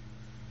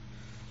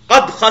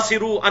 قد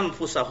خسروا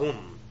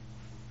انفسہم،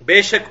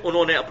 بے شک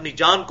انہوں نے اپنی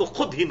جان کو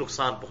خود ہی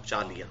نقصان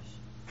پہنچا لیا.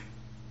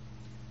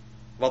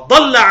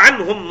 وضل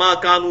عنہم ما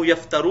كانوا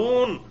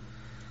یفترون،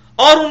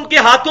 اور ان کے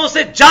ہاتھوں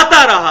سے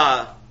جاتا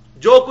رہا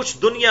جو کچھ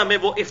دنیا میں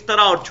وہ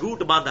افطرا اور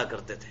جھوٹ باندھا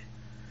کرتے تھے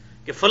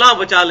کہ فلاں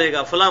بچا لے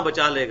گا فلاں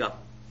بچا لے گا.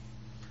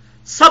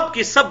 سب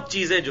کی سب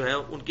چیزیں جو ہیں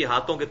ان کے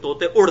ہاتھوں کے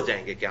طوطے اڑ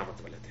جائیں گے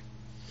قیامت والے دن.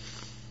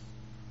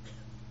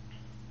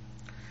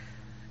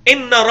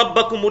 ان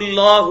ربکم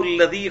اللہ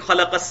الذی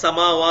خلق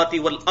السماوات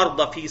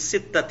والارض فی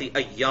 6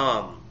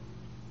 ایام،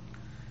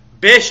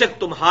 بے شک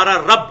تمہارا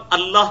رب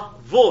اللہ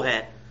وہ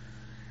ہے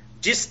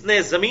جس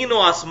نے زمین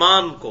و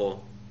آسمانوں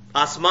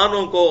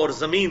کو اور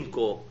زمین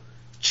کو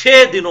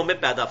 6 دنوں میں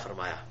پیدا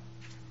فرمایا.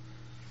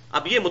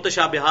 اب یہ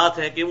متشابہات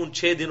ہیں کہ ان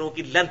 6 دنوں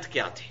کی لینتھ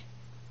کیا تھی.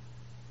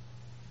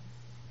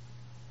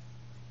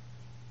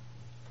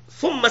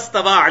 ثم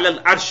استوى علی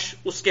العرش،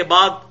 اس کے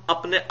بعد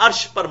اپنے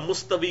عرش پر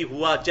مستوی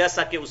ہوا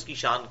جیسا کہ اس کی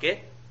شان کے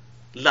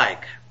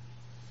لائق ہے.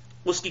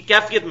 اس کی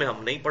کیفیت میں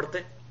ہم نہیں پڑھتے.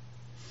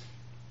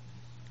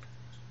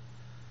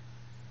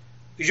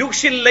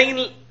 یغشی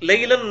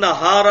اللیل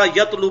النہار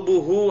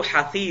یطلبہ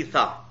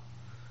حثیثا،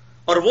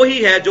 اور وہی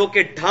ہے جو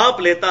کہ ڈھانپ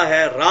لیتا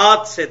ہے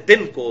رات سے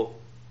دن کو،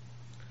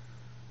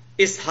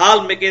 اس حال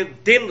میں کہ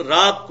دن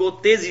رات کو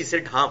تیزی سے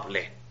ڈھانپ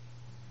لے.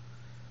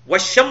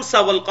 والشمس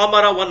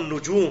والقمر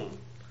والنجوم،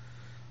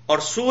 اور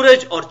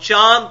سورج اور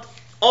چاند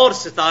اور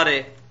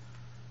ستارے،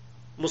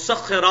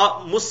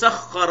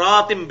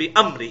 مسخرات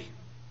بامری،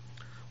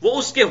 وہ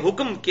اس کے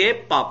حکم کے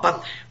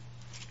پابند ہیں.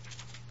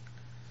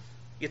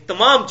 یہ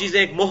تمام چیزیں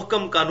ایک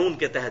محکم قانون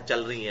کے تحت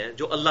چل رہی ہیں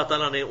جو اللہ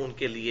تعالیٰ نے ان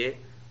کے لیے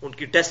ان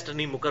کی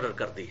ڈیسٹنی مقرر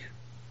کر دی ہے.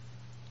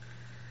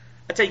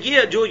 اچھا،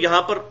 یہ جو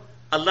یہاں پر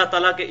اللہ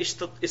تعالیٰ کے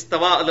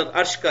استوا علی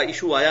العرش کا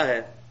ایشو آیا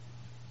ہے،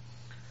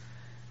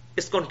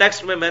 اس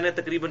کانٹیکسٹ میں نے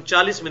تقریباً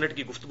 40 منٹ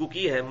کی گفتگو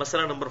کی ہے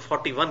مسئلہ نمبر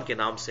 41 کے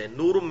نام سے،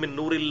 نور من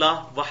نور اللہ،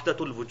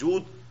 وحدت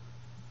الوجود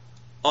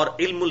اور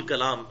علم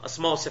الکلام،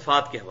 اسماء و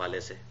صفات کے حوالے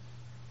سے.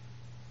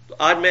 تو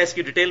آج میں اس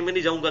کی ڈیٹیل میں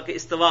نہیں جاؤں گا کہ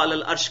استوا علی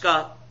العرش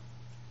کا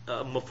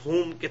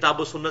مفہوم کتاب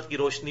و سنت کی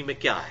روشنی میں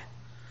کیا ہے.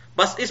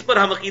 بس اس پر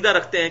ہم عقیدہ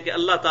رکھتے ہیں کہ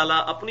اللہ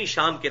تعالیٰ اپنی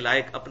شان کے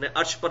لائق اپنے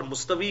عرش پر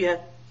مستوی ہے،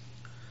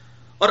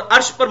 اور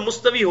عرش پر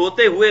مستوی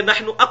ہوتے ہوئے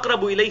نحن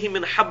اقرب الیہ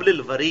من حبل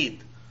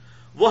الورید،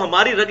 وہ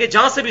ہماری رگے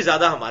جاں سے بھی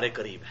زیادہ ہمارے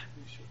قریب ہے.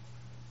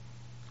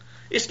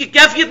 اس کی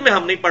کیفیت میں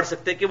ہم نہیں پڑھ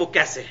سکتے کہ وہ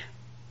کیسے ہے،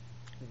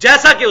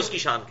 جیسا کہ اس کی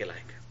شان کے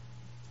لائق ہے.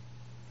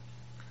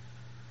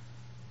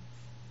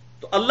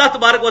 تو اللہ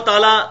تبارک و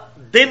تعالی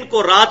دن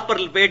کو رات پر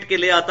لپیٹ کے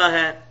لے آتا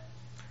ہے.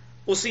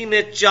 اسی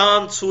نے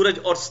چاند، سورج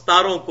اور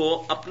ستاروں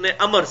کو اپنے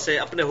امر سے،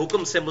 اپنے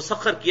حکم سے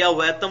مسخر کیا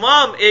ہوا ہے.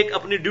 تمام ایک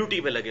اپنی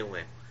ڈیوٹی پہ لگے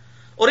ہوئے ہیں،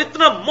 اور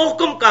اتنا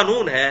محکم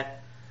قانون ہے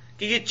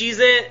کہ یہ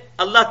چیزیں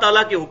اللہ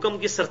تعالیٰ کے حکم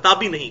کی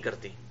سرتابی نہیں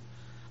کرتی.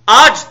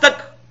 آج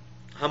تک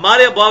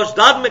ہمارے آباء و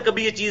اجداد میں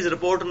کبھی یہ چیز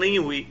رپورٹ نہیں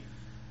ہوئی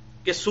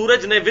کہ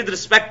سورج نے ود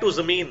رسپیکٹ ٹو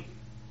زمین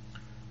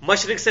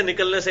مشرق سے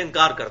نکلنے سے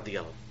انکار کر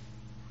دیا ہو،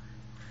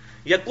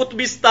 یا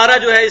قطبی ستارہ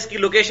جو ہے اس کی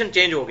لوکیشن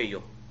چینج ہو گئی ہو.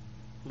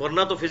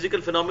 ورنہ تو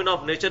فزیکل فینومینا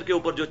آف نیچر کے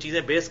اوپر جو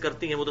چیزیں بیس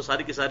کرتی ہیں وہ تو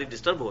ساری کی ساری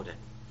ڈسٹرب ہو جائیں.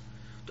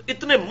 تو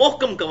اتنے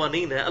محکم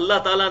قوانین ہیں، اللہ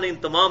تعالیٰ نے ان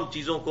تمام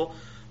چیزوں کو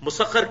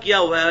مسخر کیا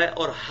ہوا ہے،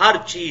 اور ہر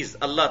چیز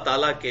اللہ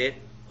تعالیٰ کے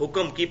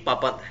حکم کی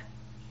پابند ہے.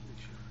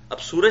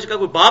 اب سورج کا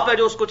کوئی باپ ہے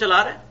جو اس کو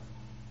چلا رہا ہے؟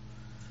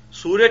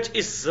 سورج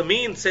اس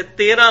زمین سے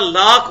 13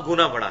 لاکھ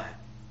گنا بڑا ہے،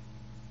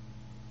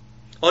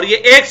 اور یہ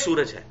ایک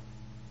سورج ہے.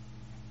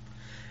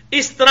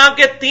 اس طرح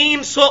کے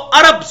 300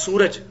 ارب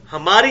سورج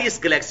ہماری اس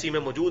گلیکسی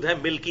میں موجود ہے،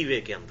 ملکی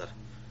وے کے اندر،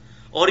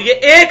 اور یہ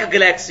ایک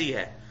گلیکسی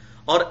ہے.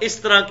 اور اس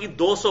طرح کی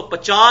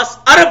 250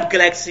 ارب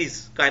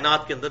گلیکسیز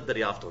کائنات کے اندر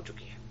دریافت ہو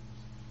چکی ہیں.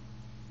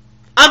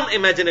 ان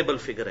امیجنیبل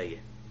فگر ہے یہ.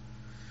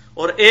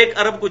 اور 1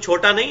 ارب کوئی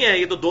چھوٹا نہیں ہے،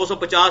 یہ تو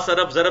 250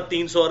 ارب ضرب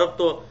 300 ارب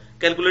تو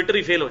کیلکولیٹر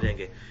ہی فیل ہو جائیں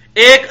گے.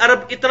 1 ارب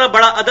اتنا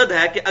بڑا عدد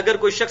ہے کہ اگر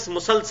کوئی شخص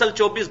مسلسل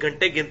 24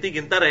 گھنٹے گنتی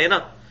گنتا رہے نا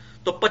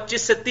تو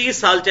 25 سے 30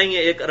 سال چاہیے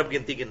 1 ارب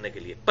گنتی گننے کے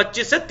لیے.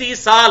 25 سے 30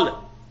 سال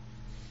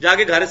جا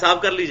کے گھر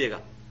حساب کر لیجئے گا.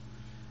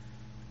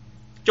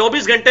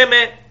 24 گھنٹے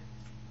میں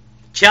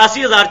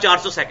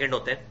 86,400 سیکنڈ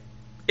ہوتے ہیں،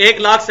 1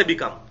 لاکھ سے بھی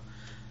کم.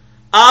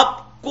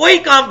 آپ کوئی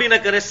کام بھی نہ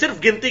کریں،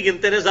 صرف گنتی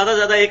گنتے رہے، زیادہ سے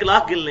زیادہ 1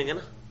 لاکھ گن لیں گے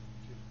نا،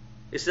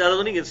 اس سے زیادہ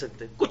تو نہیں گن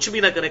سکتے. کچھ بھی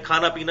نہ کریں،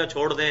 کھانا پینا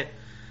چھوڑ دیں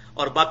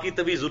اور باقی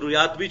طبی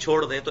ضروریات بھی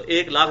چھوڑ دیں تو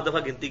 1 لاکھ دفعہ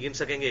گنتی گن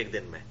سکیں گے ایک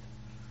دن میں.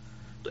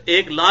 تو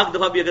 1 لاکھ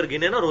دفعہ بھی اگر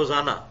گنے نا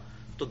روزانہ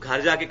تو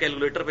گھر جا کے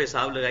کیلکولیٹر پہ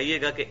حساب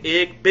لگائیے گا کہ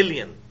 1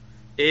 بلین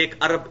 1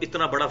 ارب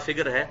اتنا بڑا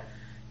فگر ہے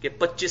کہ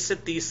 25 سے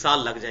 30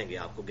 سال لگ جائیں گے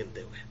آپ کو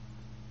گنتے ہوئے.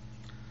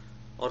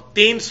 اور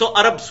 300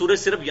 ارب سورج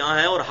صرف یہاں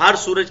ہے، اور ہر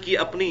سورج کی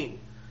اپنی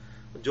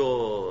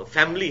جو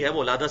فیملی ہے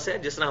وہ لادس ہے،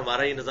 جس طرح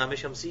ہمارا یہ نظام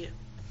شمسی ہے.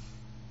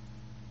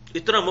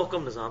 اتنا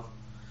محکم نظام.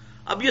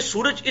 اب یہ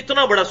سورج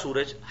اتنا بڑا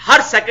سورج ہر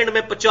سیکنڈ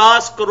میں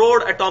 50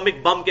 کروڑ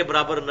ایٹامک بم کے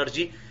برابر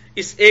انرجی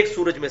اس ایک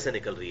سورج میں سے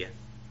نکل رہی ہے.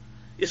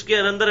 اس کے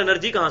اندر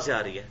انرجی کہاں سے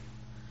آ رہی ہے؟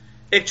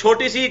 ایک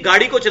چھوٹی سی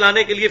گاڑی کو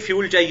چلانے کے لیے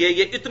فیول چاہیے،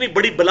 یہ اتنی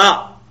بڑی بلا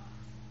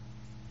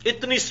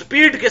اتنی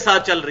سپیڈ کے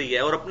ساتھ چل رہی ہے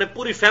اور اپنے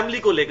پوری فیملی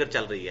کو لے کر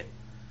چل رہی ہے.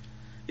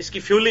 اس کی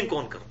فیولنگ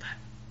کون کرتا ہے؟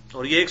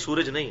 اور یہ ایک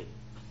سورج نہیں،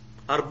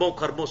 اربوں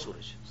خربوں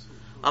سورج.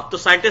 اب تو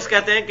سائنٹسٹ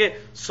کہتے ہیں کہ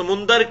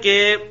سمندر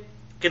کے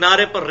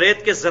کنارے پر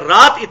ریت کے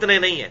ذرات اتنے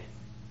نہیں ہیں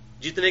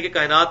جتنے کہ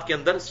کائنات کے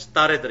اندر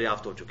ستارے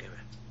دریافت ہو چکے ہوئے.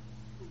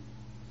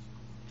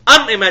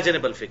 ان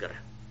امیجنیبل فگر ہے.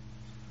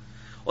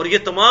 اور یہ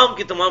تمام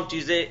کی تمام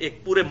چیزیں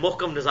ایک پورے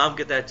محکم نظام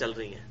کے تحت چل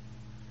رہی ہیں.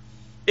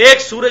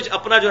 ایک سورج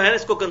اپنا جو ہے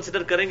اس کو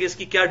کنسیڈر کریں گے، اس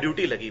کی کیا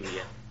ڈیوٹی لگی ہوئی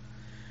ہے.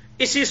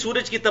 اسی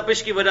سورج کی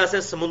تپش کی وجہ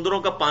سے سمندروں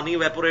کا پانی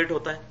ویپوریٹ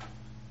ہوتا ہے.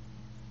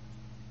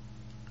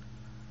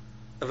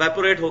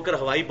 ویپوریٹ ہو کر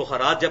ہوائی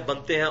بخارات جب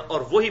بنتے ہیں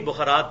اور وہی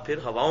بخارات پھر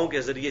ہواؤں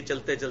کے ذریعے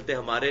چلتے چلتے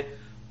ہمارے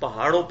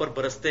پہاڑوں پر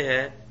برستے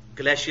ہیں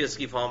گلیشیئرز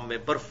کی فارم میں،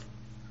 برف،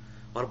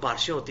 اور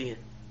بارشیں ہوتی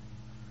ہیں.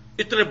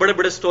 اتنے بڑے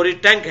بڑے سٹوریج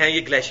ٹینک ہیں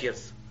یہ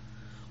گلیشیئرز،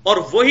 اور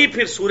وہی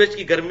پھر سورج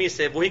کی گرمی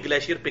سے وہی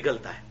گلیشیئر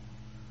پگھلتا ہے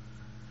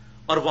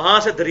اور وہاں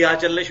سے دریا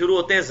چلنے شروع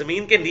ہوتے ہیں،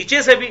 زمین کے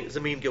نیچے سے بھی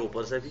زمین کے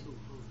اوپر سے بھی.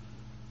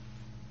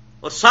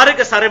 اور سارے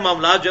کے سارے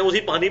معاملات جو ہے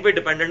اسی پانی پہ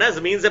ڈیپینڈنٹ ہے.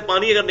 زمین سے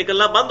پانی اگر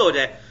نکلنا بند ہو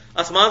جائے،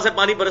 آسمان سے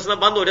پانی برسنا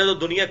بند ہو جائے تو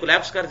دنیا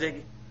کولیپس کر جائے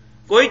گی.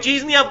 کوئی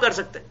چیز نہیں آپ کر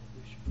سکتے.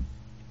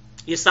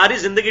 یہ ساری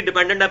زندگی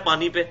ڈیپینڈنٹ ہے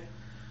پانی پہ.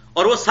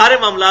 اور وہ سارے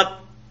معاملات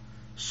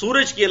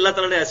سورج کی اللہ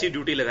تعالیٰ نے ایسی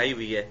ڈیوٹی لگائی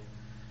ہوئی ہے.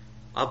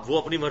 اب وہ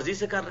اپنی مرضی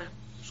سے کر رہا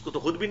ہے، اس کو تو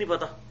خود بھی نہیں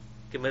پتا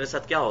کہ میرے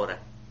ساتھ کیا ہو رہا ہے.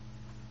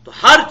 تو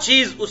ہر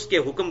چیز اس کے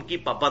حکم کی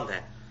پابند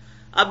ہے.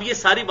 اب یہ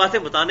ساری باتیں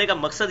بتانے کا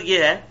مقصد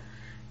یہ ہے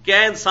کہ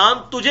اے انسان،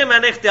 تجھے میں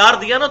نے اختیار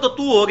دیا نا تو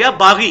تو ہو گیا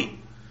باغی.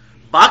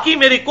 باقی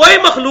میری کوئی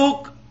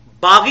مخلوق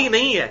باغی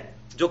نہیں ہے.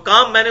 جو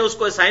کام میں نے اس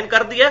کو اسائن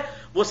کر دیا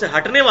وہ سے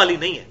ہٹنے والی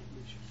نہیں ہے.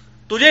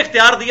 تجھے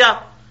اختیار دیا،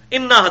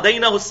 انا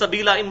ہدینہ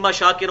السبیلا اما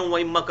شاکرا و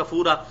اما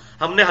کفورا.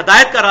 ہم نے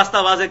ہدایت کا راستہ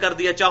واضح کر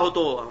دیا، چاہو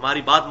تو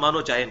ہماری بات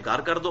مانو، چاہے انکار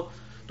کر دو.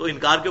 تو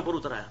انکار کے اوپر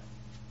اتر آیا.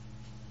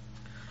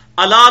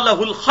 الا لہ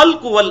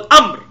الخلق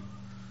والامر،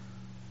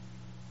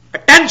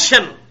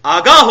 اٹینشن،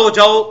 آگاہ ہو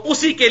جاؤ،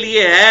 اسی کے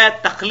لیے ہے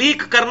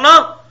تخلیق کرنا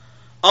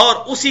اور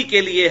اسی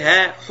کے لیے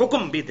ہے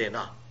حکم بھی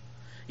دینا.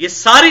 یہ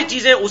ساری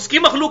چیزیں اس کی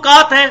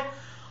مخلوقات ہیں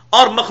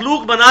اور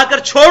مخلوق بنا کر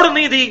چھوڑ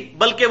نہیں دی،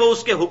 بلکہ وہ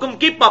اس کے حکم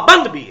کی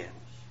پابند بھی ہے،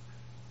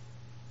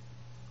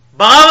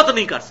 بغاوت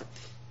نہیں کر سکتی.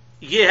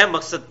 یہ ہے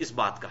مقصد اس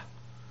بات کا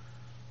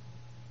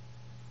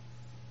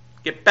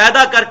کہ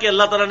پیدا کر کے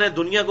اللہ تعالیٰ نے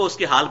دنیا کو اس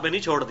کے حال پہ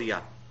نہیں چھوڑ دیا،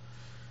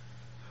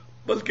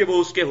 بلکہ وہ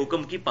اس کے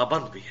حکم کی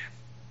پابند بھی ہے.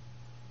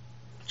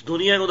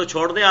 دنیا کو تو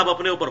چھوڑ دیں، آپ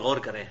اپنے اوپر غور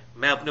کریں،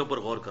 میں اپنے اوپر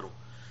غور کروں.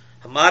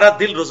 ہمارا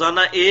دل روزانہ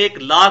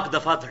 1,00,000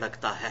 دفعہ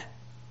دھڑکتا ہے،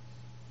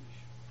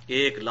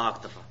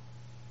 1,00,000 دفعہ،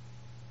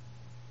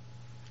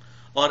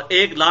 اور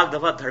 1,00,000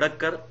 دفعہ دھڑک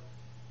کر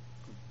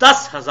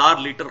 10,000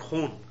 لیٹر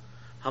خون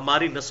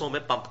ہماری نسوں میں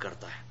پمپ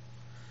کرتا ہے.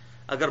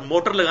 اگر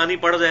موٹر لگانی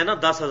پڑ جائے نا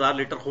 10,000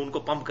 لیٹر خون کو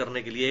پمپ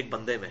کرنے کے لیے ایک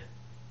بندے میں،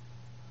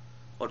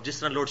 اور جس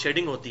طرح لوڈ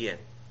شیڈنگ ہوتی ہے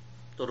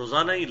تو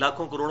روزانہ ہی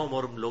لاکھوں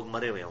کروڑوں لوگ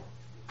مرے ہوئے ہوں.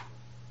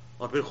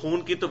 اور پھر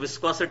خون کی تو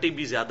وسکوسٹی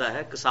بھی زیادہ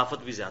ہے،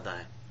 کثافت بھی زیادہ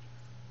ہے.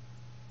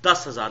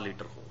 10,000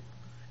 لیٹر خون،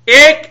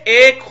 ایک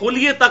ایک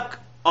خلیے تک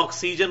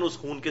آکسیجن اس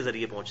خون کے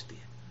ذریعے پہنچتی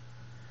ہے.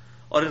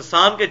 اور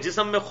انسان کے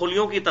جسم میں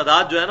خلیوں کی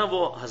تعداد جو ہے نا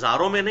وہ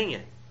ہزاروں میں نہیں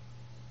ہے،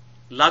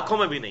 لاکھوں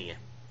میں بھی نہیں ہے،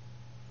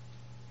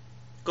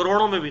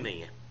 کروڑوں میں بھی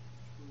نہیں ہے،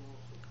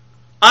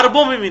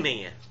 اربوں میں بھی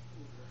نہیں ہے،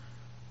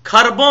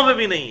 خربوں میں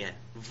بھی نہیں ہے.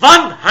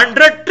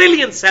 100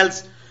 ٹریلین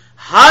سیلز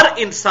ہر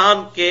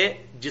انسان کے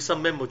جسم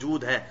میں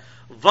موجود ہے.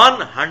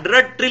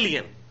 100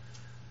 ٹریلین،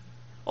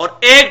 اور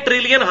 1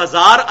 ٹریلین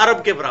 1000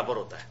 ارب کے برابر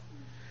ہوتا ہے.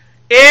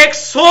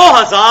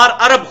 100,000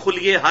 ارب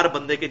خلیے ہر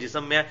بندے کے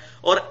جسم میں ہے،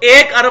 اور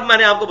 1 ارب میں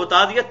نے آپ کو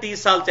بتا دیا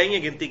 30 سال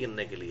چاہیے گنتی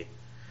گننے کے لیے.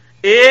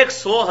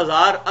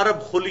 100,000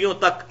 ارب خلیوں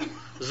تک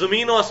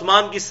زمین و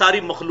آسمان کی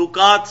ساری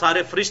مخلوقات،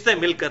 سارے فرشتے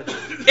مل کر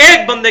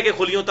ایک بندے کے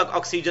خلیوں تک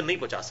آکسیجن نہیں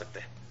پہنچا سکتے.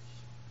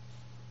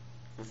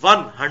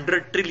 100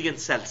 ٹریلین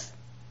سیلز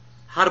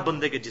ہر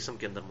بندے کے جسم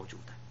کے اندر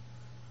موجود ہے.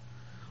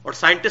 اور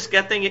سائنٹسٹ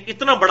کہتے ہیں یہ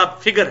اتنا بڑا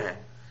فگر ہے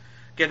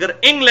کہ اگر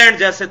انگلینڈ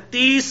جیسے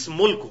 30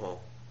 ملک ہوں،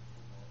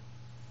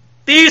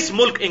 30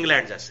 ملک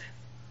انگلینڈ جیسے،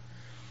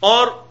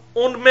 اور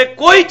ان میں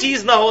کوئی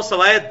چیز نہ ہو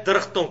سوائے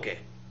درختوں کے،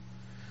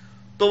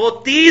 تو وہ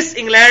 30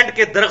 انگلینڈ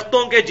کے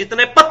درختوں کے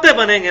جتنے پتے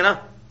بنیں گے نا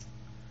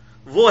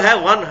وہ ہے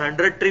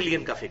 100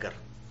 ٹریلین کا فگر.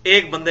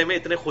 ایک بندے میں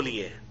اتنے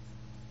خلیے ہیں.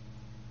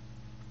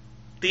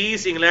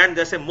 30 انگلینڈ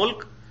جیسے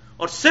ملک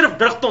اور صرف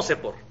درختوں سے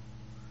پر،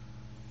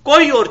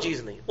 کوئی اور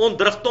چیز نہیں. ان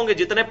درختوں کے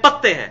جتنے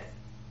پتے ہیں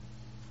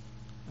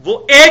وہ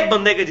ایک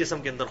بندے کے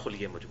جسم کے اندر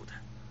خلیے موجود ہیں.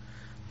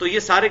 تو یہ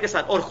سارے کے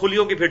ساتھ، اور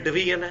خلیوں کی پھر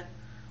ڈویژن ہے.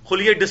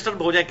 خلیے ڈسٹرب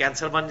ہو جائیں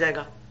کینسر بن جائے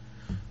گا.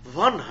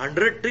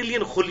 100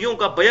 ٹریلین خلیوں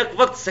کا بیک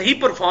وقت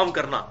صحیح پرفارم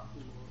کرنا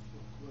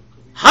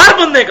ہر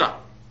بندے کا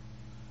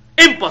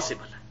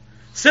امپاسبل ہے.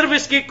 صرف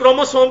اس کی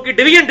کروموسوم کی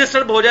ڈویژن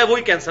ڈسٹرب ہو جائے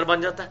وہی کینسر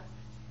بن جاتا ہے.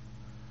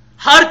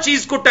 ہر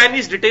چیز کو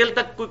ٹائنیز ڈیٹیل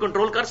تک کوئی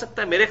کنٹرول کر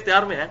سکتا ہے؟ میرے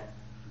اختیار میں ہے.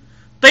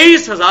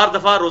 23,000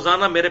 دفعہ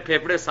روزانہ میرے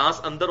پھیپڑے سانس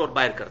اندر اور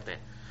باہر کرتے ہیں.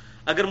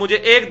 اگر مجھے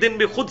ایک دن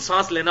بھی خود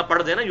سانس لینا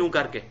پڑ جائے نا یوں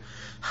کر کے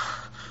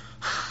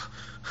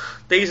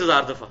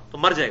 23,000 دفعہ، تو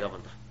مر جائے گا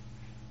بندہ.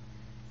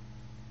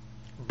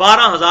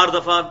 12,000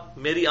 دفعہ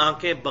میری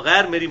آنکھیں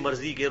بغیر میری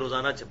مرضی کے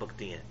روزانہ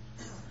جھپکتی ہیں،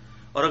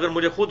 اور اگر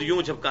مجھے خود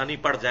یوں جھپکانی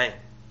پڑ جائے،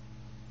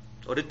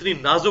 اور اتنی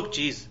نازک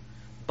چیز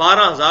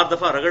 12,000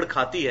 دفعہ رگڑ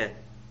کھاتی ہے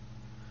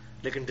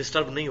لیکن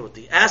ڈسٹرب نہیں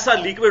ہوتی. ایسا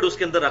لیکوڈ اس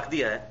کے اندر رکھ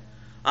دیا ہے،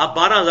 آپ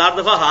 12,000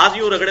 دفعہ ہاتھ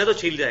یوں رگڑے تو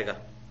چھیل جائے گا.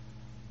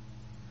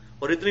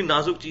 اور اتنی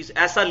نازک چیز،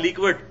 ایسا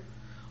لیکوڈ،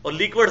 اور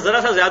لیکوڈ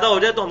ذرا سا زیادہ ہو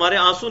جائے تو ہمارے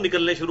آنسو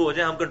نکلنے شروع ہو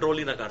جائیں، ہم کنٹرول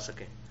ہی نہ کر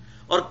سکیں،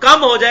 اور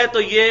کم ہو جائے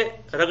تو یہ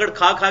رگڑ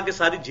کھا کھا کے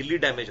ساری جھلی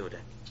ڈیمیج ہو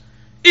جائے.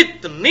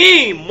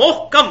 اتنی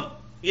محکم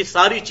یہ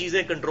ساری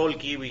چیزیں کنٹرول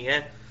کی ہوئی ہیں.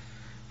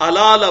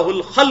 الا لہ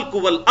الخلق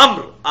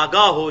والامر،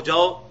 آگاہ ہو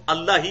جاؤ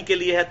اللہ ہی کے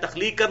لیے ہے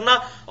تخلیق کرنا،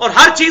 اور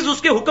ہر چیز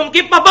اس کے حکم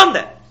کی پابند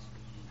ہے.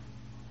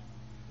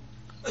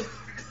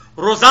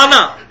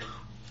 روزانہ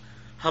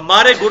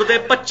ہمارے گردے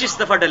 25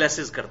 دفعہ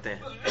ڈائلیسس کرتے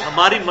ہیں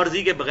ہماری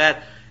مرضی کے بغیر.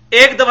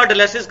 ایک دفعہ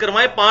ڈائلیسس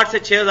کروائیں 5 سے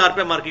 6,000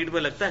 روپے مارکیٹ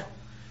میں لگتا ہے.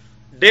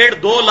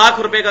 1.5-2 لاکھ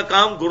روپے کا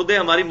کام گردے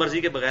ہماری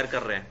مرضی کے بغیر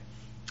کر رہے ہیں،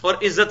 اور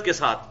عزت کے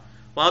ساتھ.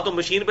 وہاں تو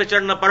مشین پہ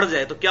چڑھنا پڑ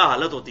جائے تو کیا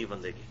حالت ہوتی ہے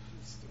بندے کی.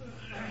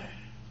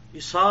 یہ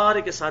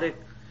سارے کے سارے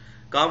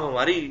کام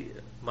ہماری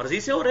مرضی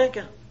سے ہو رہے ہیں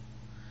کیا؟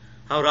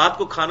 ہم رات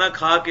کو کھانا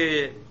کھا کے،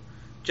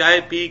 چائے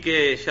پی کے،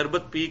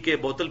 شربت پی کے،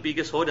 بوتل پی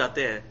کے سو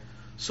جاتے ہیں،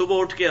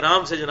 صبح اٹھ کے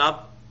آرام سے جناب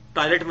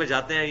ٹوائلٹ میں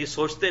جاتے ہیں. یہ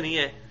سوچتے نہیں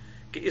ہیں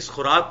کہ اس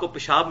خوراک کو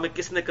پیشاب میں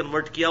کس نے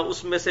کنورٹ کیا،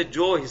 اس میں سے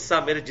جو حصہ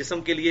میرے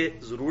جسم کے لیے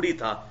ضروری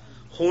تھا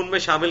خون میں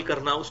شامل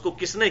کرنا، اس کو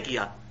کس نے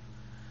کیا.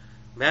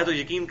 میں تو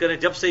یقین کریں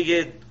جب سے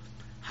یہ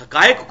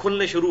حقائق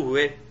کھلنے شروع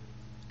ہوئے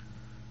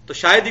تو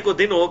شاید ہی کو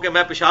دن ہو کہ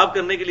میں پیشاب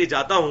کرنے کے لیے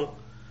جاتا ہوں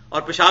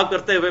اور پیشاب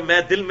کرتے ہوئے میں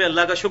دل میں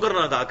اللہ کا شکر نہ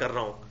ادا کر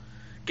رہا ہوں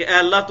کہ اے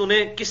اللہ تو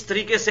نے کس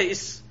طریقے سے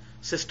اس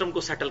سسٹم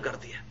کو سیٹل کر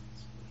دیا.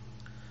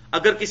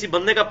 اگر کسی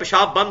بندے کا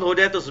پیشاب بند ہو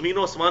جائے تو زمین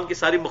و آسمان کی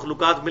ساری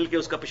مخلوقات مل کے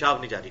اس کا پیشاب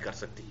نہیں جاری کر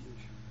سکتی.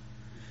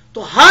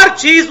 تو ہر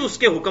چیز اس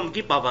کے حکم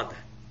کی پابند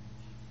ہے.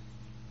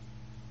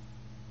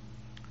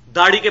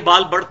 داڑھی کے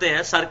بال بڑھتے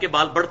ہیں، سر کے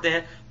بال بڑھتے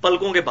ہیں،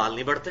 پلکوں کے بال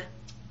نہیں بڑھتے.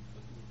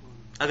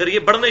 اگر یہ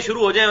بڑھنے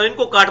شروع ہو جائیں اور ان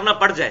کو کاٹنا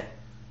پڑ جائے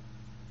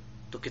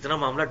تو کتنا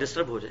معاملہ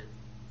ڈسٹرب ہو جائے.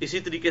 اسی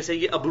طریقے سے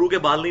یہ ابرو کے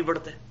بال نہیں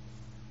بڑھتے.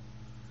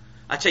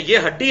 اچھا یہ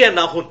ہڈی ہے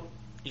ناخن،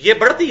 یہ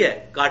بڑھتی ہے،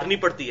 کاٹنی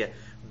پڑتی ہے.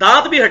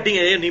 دانت بھی ہڈی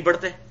ہیں، یہ نہیں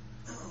بڑھتے.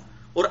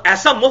 اور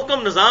ایسا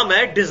محکم نظام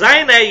ہے،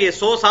 ڈیزائن ہے، یہ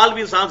 100 سال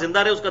بھی انسان زندہ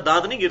رہے اس کا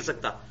دانت نہیں گر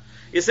سکتا.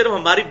 یہ صرف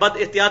ہماری بد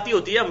احتیاطی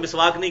ہوتی ہے، ہم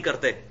مسواک نہیں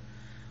کرتے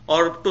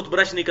اور ٹوتھ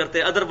برش نہیں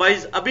کرتے.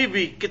 ادروائز ابھی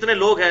بھی کتنے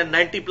لوگ ہیں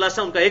 90+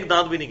 ہیں ان کا ایک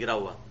دانت بھی نہیں گرا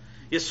ہوا.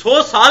 یہ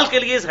 100 سال کے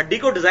لیے اس ہڈی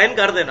کو ڈیزائن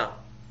کر دینا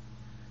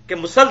کہ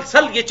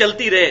مسلسل یہ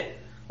چلتی رہے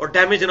اور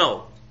ڈیمیج نہ ہو،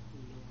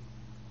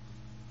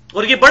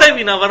 اور یہ بڑے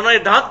بھی نہ، ورنہ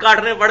یہ دانت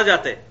کاٹنے پڑ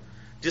جاتے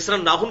جس طرح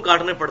ناخن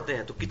کاٹنے پڑتے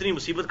ہیں تو کتنی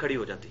مصیبت کھڑی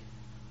ہو جاتی.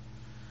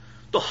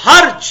 تو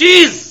ہر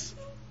چیز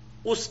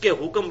اس کے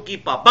حکم کی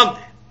پابند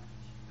ہے.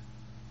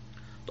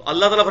 تو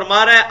اللہ تعالیٰ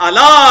فرما رہا ہے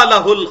الا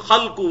لہ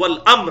الخلق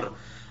والامر،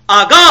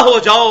 آگاہ ہو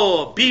جاؤ،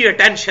 بی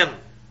اٹینشن،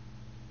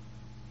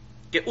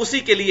 کہ اسی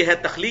کے لیے ہے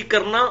تخلیق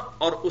کرنا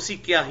اور اسی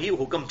کیا ہی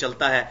حکم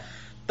چلتا ہے.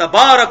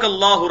 تبارک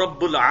اللہ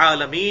رب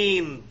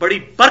العالمین، بڑی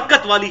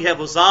برکت والی ہے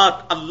وہ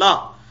ذات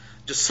اللہ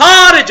جو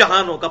سارے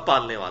جہانوں کا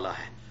پالنے والا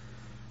ہے.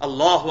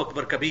 اللہ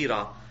اکبر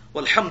کبیرہ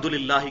والحمد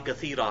للہ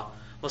کثیرہ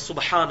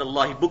وسبحان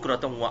اللہ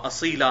بکرۃ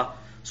واصیلا،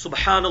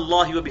 سبحان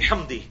اللہ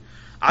وبحمدہ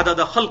عدد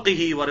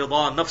خلقہ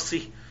ورضا نفسہ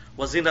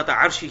وزنۃ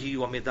عرشہ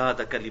ومداد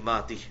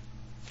کلماتہ.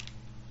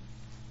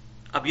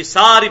 اب یہ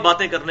ساری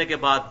باتیں کرنے کے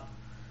بعد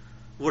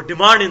وہ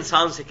ڈیمانڈ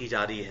انسان سے کی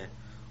جا رہی ہے،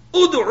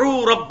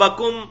 ادعوا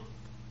ربکم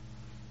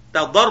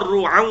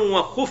تضرعا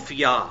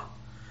وخفیا،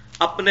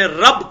 اپنے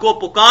رب کو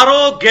پکارو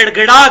گڑ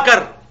گڑا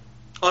کر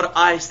اور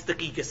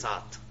آہستگی کے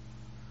ساتھ.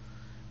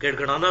 گڑ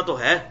گڑانا تو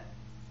ہے،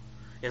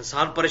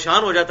 انسان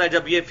پریشان ہو جاتا ہے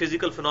جب یہ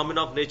فزیکل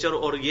فینومینا آف نیچر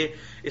اور یہ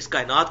اس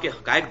کائنات کے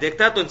حقائق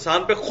دیکھتا ہے تو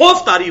انسان پہ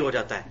خوف طاری ہو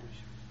جاتا ہے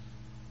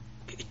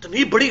کہ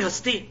اتنی بڑی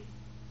ہستی،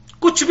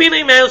 کچھ بھی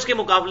نہیں میں اس کے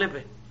مقابلے پہ،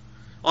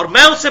 اور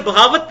میں اس سے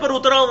بغاوت پر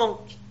اترا ہوا ہوں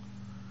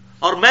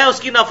اور میں اس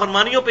کی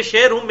نافرمانیوں پہ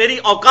شیر ہوں. میری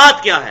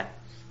اوقات کیا ہے؟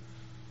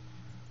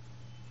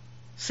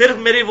 صرف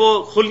میری وہ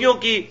خلیوں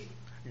کی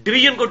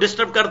ڈویژن کو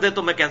ڈسٹرب کر دے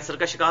تو میں کینسر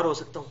کا شکار ہو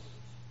سکتا ہوں.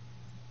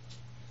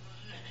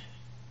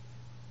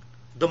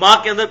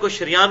 دماغ کے اندر کوئی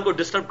شریان کو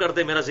ڈسٹرب کر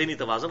دے، میرا ذہنی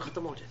توازن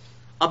ختم ہو جائے.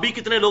 ابھی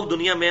کتنے لوگ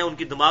دنیا میں ہیں ان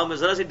کی دماغ میں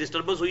ذرا سی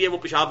ڈسٹربنس ہوئی ہے وہ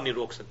پیشاب نہیں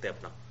روک سکتے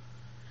اپنا.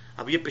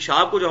 اب یہ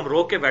پیشاب کو جو ہم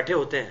روک کے بیٹھے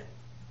ہوتے ہیں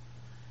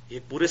یہ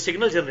پورے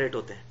سگنل جنریٹ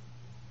ہوتے ہیں.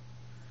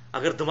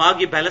 اگر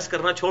دماغ یہ بیلنس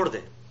کرنا چھوڑ دے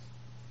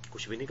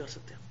کچھ بھی نہیں کر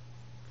سکتے ہم.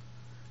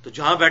 تو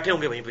جہاں بیٹھے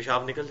ہوں گے وہیں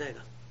پیشاب نکل جائے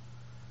گا.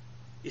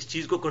 اس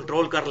چیز کو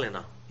کنٹرول کر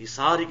لینا، یہ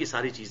ساری کی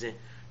ساری چیزیں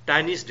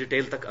ٹائنیس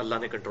ڈیٹیل تک اللہ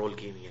نے کنٹرول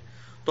کی ہوئی ہیں.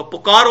 تو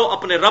پکارو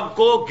اپنے رب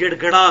کو گڑ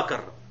گڑا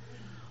کر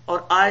اور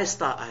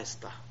آہستہ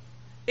آہستہ.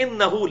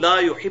 انہ لا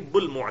یحب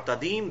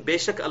المعتدین، بے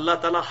شک اللہ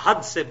تعالیٰ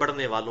حد سے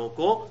بڑھنے والوں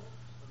کو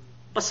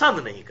پسند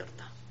نہیں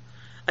کرتا.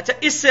 اچھا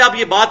اس سے اب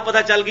یہ بات پتہ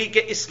چل گئی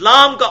کہ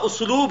اسلام کا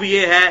اسلوب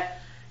یہ ہے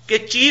کہ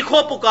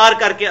چیخو پکار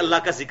کر کے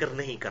اللہ کا ذکر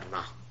نہیں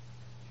کرنا.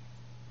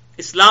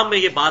 اسلام میں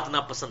یہ بات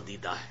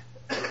ناپسندیدہ ہے.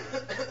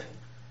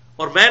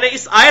 اور میں نے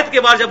اس آیت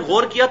کے بعد جب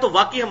غور کیا تو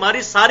واقعی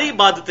ہماری ساری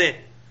عبادتیں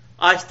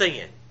آہستہ ہی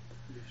ہیں.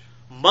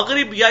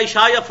 مغرب یا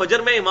عشاء یا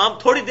فجر میں امام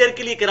تھوڑی دیر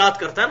کے لیے قرات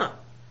کرتا ہے نا،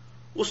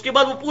 اس کے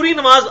بعد وہ پوری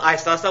نماز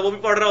آہستہ آہستہ وہ بھی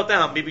پڑھ رہے ہوتے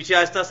ہیں، ہم بھی پیچھے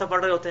آہستہ آہستہ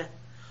پڑھ رہے ہوتے ہیں.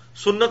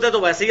 سنتیں تو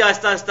ویسے ہی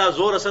آہستہ آہستہ،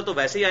 زور اثر تو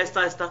ویسے ہی آہستہ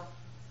آہستہ.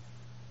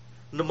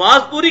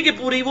 نماز پوری کی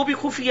پوری وہ بھی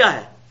خفیہ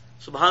ہے.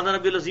 سبحان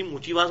ربی العظیم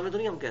اونچی آواز میں تو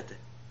نہیں ہم کہتے،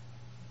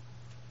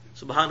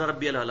 سبحان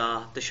ربی الاعلیٰ،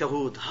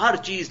 تشہد، ہر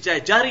چیز چاہے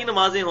جہری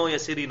نمازیں ہوں یا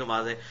سری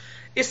نمازیں.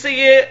 اس سے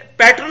یہ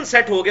پیٹرن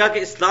سیٹ ہو گیا کہ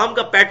اسلام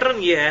کا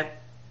پیٹرن یہ ہے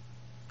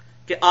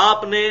کہ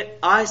آپ نے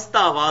آہستہ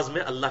آواز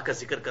میں اللہ کا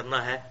ذکر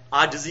کرنا ہے،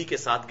 عاجزی کے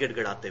ساتھ گڑ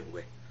گڑاتے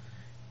ہوئے.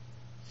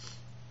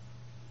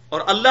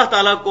 اور اللہ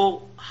تعالیٰ کو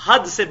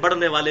حد سے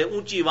بڑھنے والے،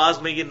 اونچی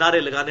آواز میں یہ نعرے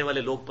لگانے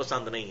والے لوگ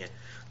پسند نہیں ہیں،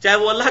 چاہے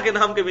وہ اللہ کے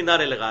نام کے بھی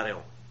نعرے لگا رہے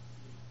ہوں.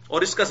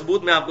 اور اس کا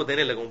ثبوت میں آپ کو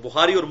دینے لگوں.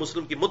 بخاری اور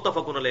مسلم کی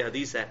متفق علیہ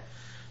حدیث ہے.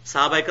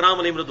 صحابہ اکرام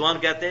علیہم رضوان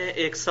کہتے ہیں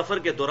ایک سفر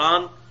کے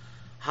دوران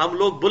ہم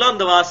لوگ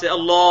بلند آواز سے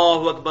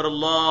اللہ اکبر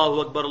اللہ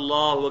اکبر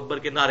اللہ اکبر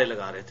کے نعرے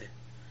لگا رہے تھے.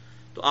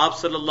 تو آپ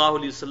صلی اللہ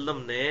علیہ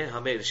وسلم نے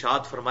ہمیں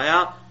ارشاد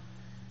فرمایا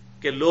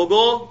کہ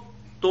لوگوں،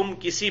 تم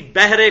کسی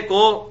بہرے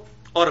کو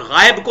اور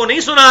غائب کو نہیں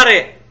سنا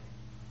رہے،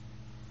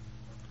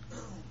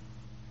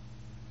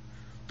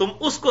 تم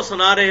اس کو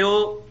سنا رہے ہو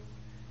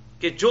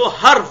کہ جو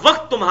ہر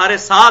وقت تمہارے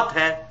ساتھ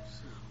ہے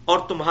اور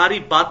تمہاری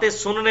باتیں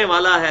سننے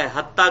والا ہے،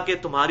 حتیٰ کہ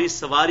تمہاری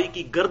سواری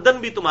کی گردن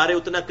بھی تمہارے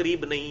اتنا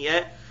قریب نہیں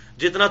ہے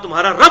جتنا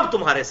تمہارا رب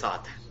تمہارے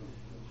ساتھ ہے.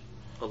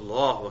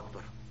 اللہ اکبر.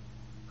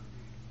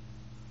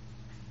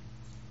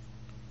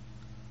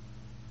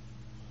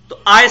 تو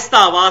آہستہ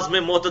آواز میں،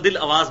 معتدل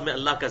آواز میں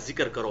اللہ کا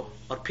ذکر کرو.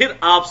 اور پھر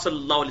آپ صلی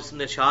اللہ علیہ وسلم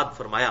نے ارشاد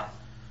فرمایا،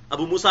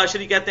 ابو موسیٰ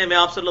اشعری کہتے ہیں میں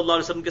آپ صلی اللہ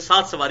علیہ وسلم کے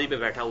ساتھ سواری پہ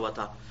بیٹھا ہوا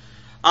تھا،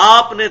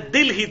 آپ نے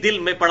دل ہی دل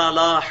میں پڑھا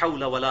لا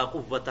حول ولا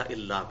قوت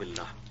الا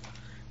باللہ.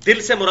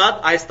 دل سے مراد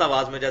آہستہ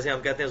آواز میں، جیسے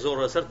ہم کہتے ہیں زور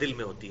و اثر دل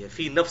میں ہوتی ہے،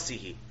 فی نفسی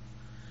ہی.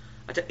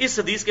 اچھا، اس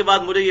حدیث کے بعد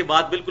مجھے یہ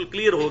بات بالکل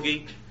کلیئر ہو گئی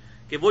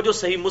کہ وہ جو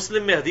صحیح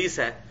مسلم میں حدیث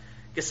ہے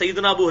کہ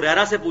سیدنا ابو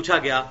ہریرہ سے پوچھا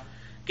گیا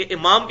کہ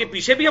امام کے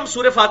پیچھے بھی ہم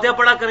سورہ فاتحہ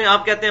پڑھا کریں،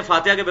 آپ کہتے ہیں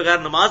فاتحہ کے بغیر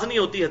نماز نہیں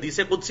ہوتی. حدیث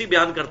قدسی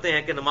بیان کرتے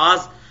ہیں کہ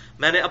نماز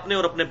میں نے اپنے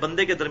اور اپنے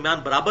بندے کے درمیان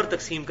برابر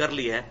تقسیم کر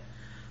لی ہے،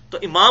 تو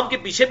امام کے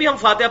پیچھے بھی ہم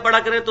فاتحہ پڑھا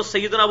کریں. تو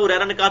سیدنا ابو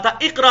ہریرہ نے کہا تھا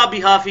اقرا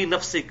بہا فی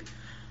نفسک،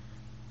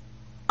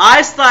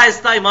 آہستہ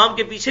آہستہ امام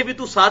کے پیچھے بھی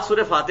تو ساتھ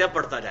سورہ فاتحہ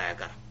پڑھتا جایا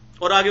کر.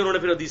 اور آگے انہوں نے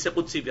پھر حدیث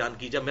قدسی بیان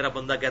کی جب میرا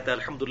بندہ کہتا ہے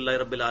الحمدللہ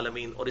رب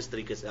العالمین، اور اس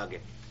طریقے سے آگے.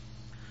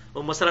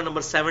 وہ مسئلہ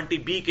نمبر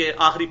 70B کے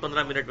آخری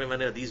 15 منٹ میں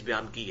نے حدیث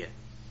بیان کی ہے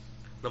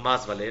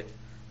نماز والے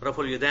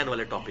رفع الیدین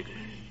والے ٹاپک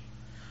میں.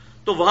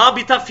 تو وہاں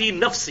بھی تھا فی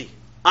نفسی،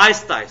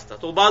 آہستہ آہستہ.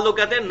 تو بعض لوگ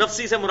کہتے ہیں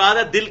نفسی سے مراد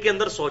ہے دل کے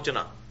اندر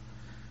سوچنا،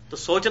 تو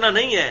سوچنا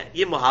نہیں ہے،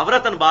 یہ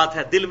محاورتاً بات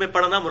ہے. دل میں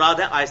پڑھنا مراد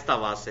ہے آہستہ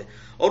آواز سے.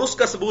 اور اس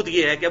کا ثبوت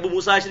یہ ہے کہ ابو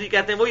موسیٰ اشعری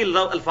کہتے ہیں وہی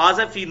الفاظ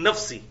ہیں فی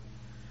نفسی،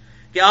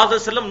 کہ آپ صلی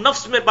اللہ علیہ وسلم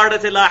نفس میں پڑھ رہے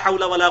تھے لا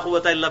حول ولا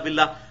قوت الا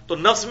باللہ. تو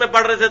نفس میں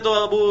پڑھ رہے تھے تو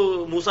ابو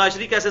موسیٰ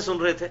اشعری کیسے سن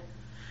رہے تھے؟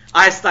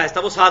 آہستہ آہستہ،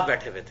 وہ ساتھ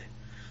بیٹھے ہوئے تھے.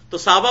 تو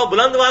صحابہ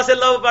بلند آواز سے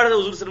اللہ پڑھ رہے تھے،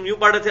 حضور صلی اللہ علیہ وسلم یوں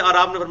پڑھ رہے تھے. اور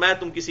آپ نے فرمایا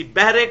تم کسی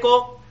بہرے کو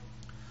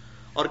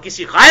اور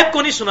کسی غائب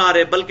کو نہیں سنا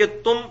رہے، بلکہ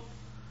تم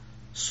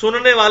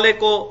سننے والے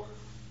کو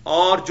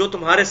اور جو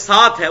تمہارے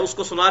ساتھ ہے اس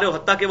کو سنا رہے ہو،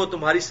 حتیٰ کہ وہ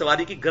تمہاری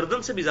سواری کی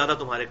گردن سے بھی زیادہ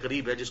تمہارے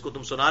قریب ہے جس کو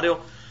تم سنا رہے ہو.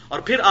 اور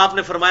پھر آپ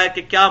نے فرمایا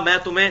کہ کیا میں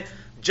تمہیں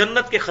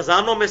جنت کے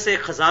خزانوں میں سے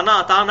خزانہ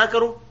عطا نہ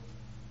کروں؟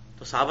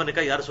 تو صحابہ نے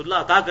کہا یا رسول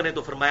اللہ عطا کریں.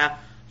 تو فرمایا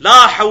لا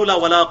حول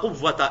ولا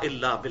قوت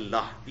الا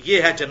باللہ،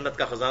 یہ ہے جنت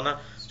کا خزانہ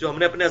جو ہم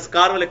نے اپنے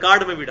اذکار والے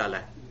کارڈ میں بھی ڈالا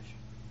ہے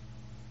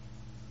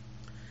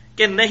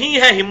کہ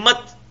نہیں ہے ہمت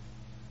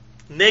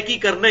نیکی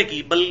کرنے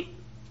کی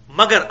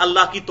مگر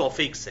اللہ کی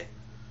توفیق سے،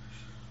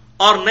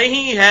 اور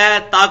نہیں ہے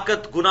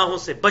طاقت گناہوں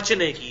سے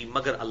بچنے کی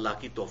مگر اللہ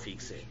کی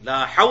توفیق سے.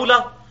 لا حول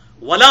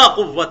ولا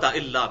قوت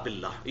الا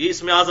باللہ، یہ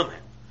اسم اعظم ہے،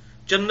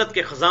 جنت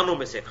کے خزانوں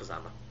میں سے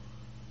خزانہ.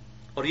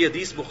 اور یہ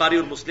حدیث بخاری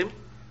اور مسلم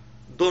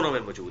دونوں میں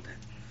موجود ہے.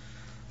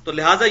 تو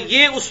لہٰذا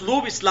یہ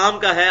اسلوب اسلام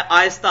کا ہے،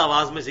 آہستہ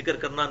آواز میں ذکر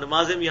کرنا.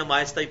 نمازیں بھی ہم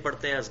آہستہ ہی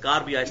پڑھتے ہیں،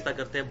 اذکار بھی آہستہ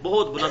کرتے ہیں،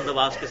 بہت بلند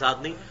آواز کے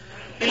ساتھ نہیں.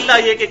 الا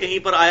یہ کہ کہیں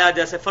پر آیا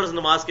جیسے فرض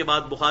نماز کے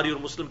بعد بخاری اور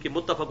مسلم کی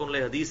متفق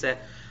علیہ حدیث ہے،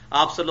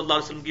 آپ صلی اللہ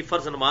علیہ وسلم کی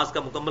فرض نماز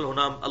کا مکمل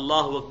ہونا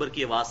اللہ اکبر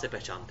کی آواز سے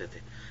پہچانتے تھے،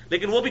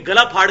 لیکن وہ بھی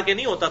گلا پھاڑ کے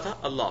نہیں ہوتا تھا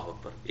اللہ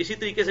اکبر. اسی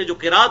طریقے سے جو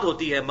قرات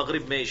ہوتی ہے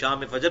مغرب میں، عشاء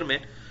میں، فجر میں،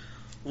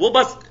 وہ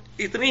بس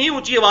اتنی ہی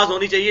اونچی آواز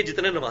ہونی چاہیے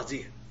جتنے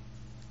نمازی ہیں.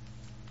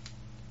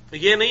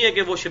 یہ نہیں ہے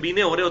کہ وہ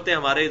شبینے ہو رہے ہوتے ہیں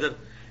ہمارے ادھر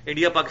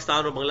انڈیا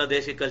پاکستان اور بنگلہ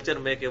دیش کے کلچر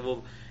میں کہ وہ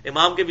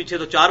امام کے پیچھے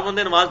تو 4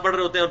 بندے نماز پڑھ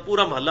رہے ہوتے ہیں اور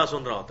پورا محلہ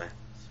سن رہا ہوتا ہے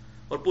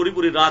اور پوری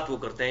پوری رات وہ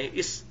کرتے ہیں.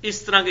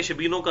 اس طرح کے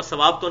شبینوں کا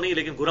ثواب تو نہیں،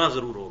 لیکن گناہ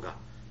ضرور ہوگا،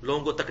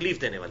 لوگوں کو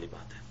تکلیف دینے والی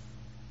بات ہے.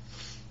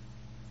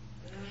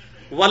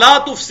 وَلَا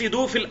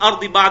تُفْسِدُوا فِي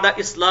الْأَرْضِ بَعْدَ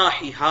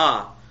إِصْلَاحِهَا،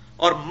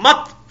 اور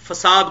مت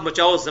فساد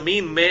مچاؤ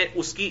زمین میں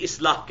اس کی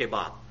اصلاح کے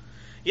بعد.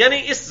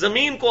 یعنی اس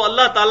زمین کو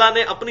اللہ تعالیٰ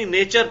نے اپنی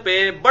نیچر پہ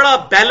بڑا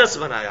بیلنس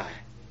بنایا ہے،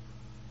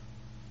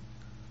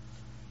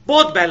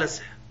 بہت بیلنس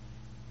ہے،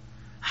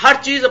 ہر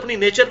چیز اپنی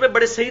نیچر پہ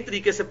بڑے صحیح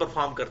طریقے سے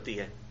پرفارم کرتی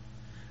ہے.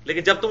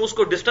 لیکن جب تم اس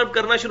کو ڈسٹرب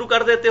کرنا شروع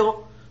کر دیتے ہو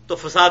تو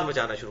فساد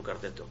مچانا شروع کر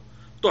دیتے ہو.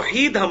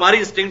 توحید ہماری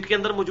انسٹنکٹ کے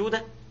اندر موجود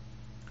ہے.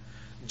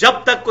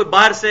 جب تک کوئی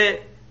باہر سے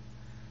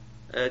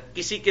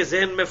کسی کے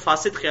ذہن میں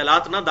فاسد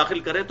خیالات نہ داخل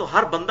کرے تو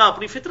ہر بندہ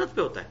اپنی فطرت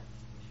پہ ہوتا ہے.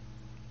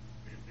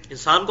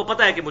 انسان کو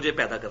پتا ہے کہ مجھے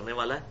پیدا کرنے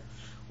والا ہے,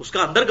 اس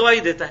کا اندر گواہی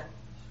دیتا ہے.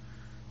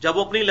 جب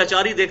وہ اپنی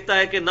لاچاری دیکھتا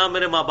ہے کہ نہ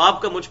میرے ماں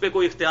باپ کا مجھ پہ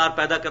کوئی اختیار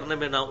پیدا کرنے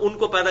میں, نہ ان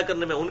کو پیدا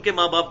کرنے میں ان کے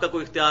ماں باپ کا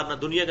کوئی اختیار, نہ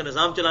دنیا کا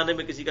نظام چلانے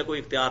میں کسی کا کوئی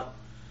اختیار.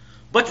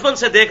 بچپن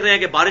سے دیکھ رہے ہیں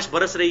کہ بارش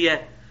برس رہی ہے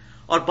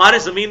اور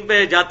بارش زمین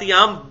پہ جاتی ہے,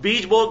 ہم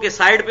بیج بو کے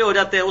سائڈ پہ ہو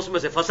جاتے ہیں, اس میں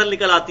سے فصل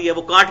نکل آتی ہے,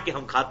 وہ کاٹ کے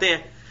ہم کھاتے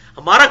ہیں.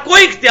 ہمارا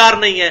کوئی اختیار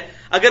نہیں ہے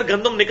اگر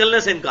گندم نکلنے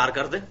سے انکار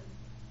کر دیں.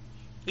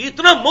 یہ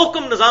اتنا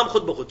محکم نظام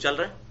خود بخود چل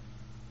رہا ہے,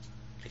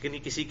 لیکن یہ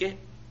کسی کے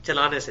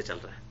چلانے سے چل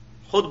رہا ہے,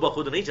 خود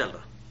بخود نہیں چل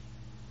رہا.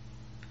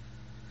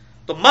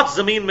 تو مت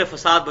زمین میں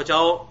فساد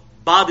بچاؤ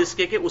بعد اس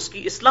کے کہ اس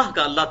کی اصلاح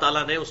کا اللہ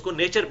تعالیٰ نے اس کو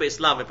نیچر پہ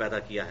اصلاح میں پیدا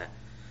کیا ہے.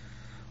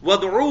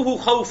 وَادْعُوهُ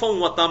خَوْفًا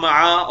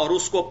وَطَمَعًا, اور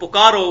اس کو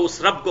پکارو, اس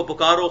رب کو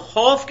پکارو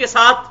خوف کے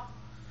ساتھ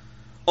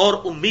اور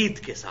امید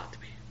کے ساتھ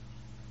بھی.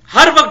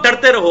 ہر وقت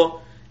ڈرتے رہو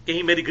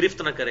کہیں میری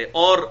گرفت نہ کرے,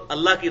 اور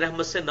اللہ کی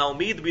رحمت سے نا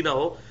امید بھی نہ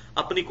ہو.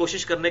 اپنی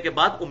کوشش کرنے کے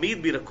بعد امید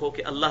بھی رکھو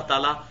کہ اللہ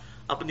تعالیٰ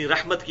اپنی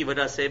رحمت کی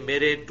وجہ سے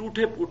میرے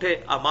ٹوٹے پوٹے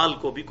اعمال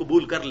کو بھی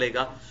قبول کر لے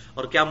گا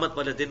اور قیامت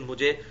والے دن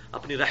مجھے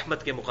اپنی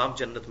رحمت کے مقام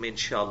جنت میں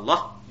انشاءاللہ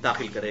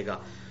داخل کرے گا.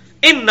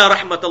 ان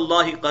رحمت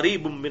اللہ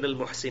قریب من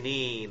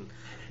المحسنین,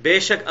 بے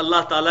شک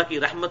اللہ تعالیٰ کی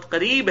رحمت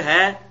قریب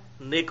ہے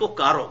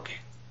نیکوکاروں کے.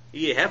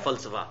 یہ ہے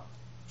فلسفہ.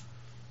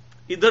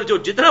 ادھر جو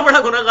جتنا بڑا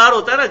گناہگار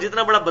ہوتا ہے نا,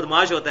 جتنا بڑا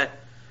بدماش ہوتا ہے,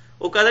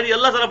 وہ کہتا ہے جی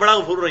اللہ تعالیٰ بڑا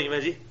غفور رحیم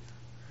ہے جی.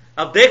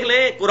 اب دیکھ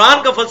لیں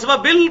قرآن کا فلسفہ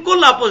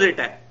بالکل اپوزٹ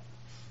ہے,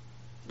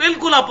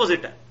 بالکل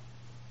اپوزٹ ہے.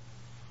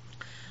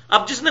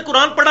 اب جس نے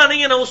قرآن پڑھا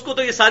نہیں ہے نا, اس کو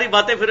تو یہ ساری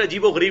باتیں پھر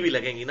عجیب و غریب ہی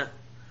لگیں گی نا.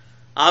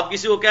 آپ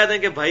کسی کو کہہ دیں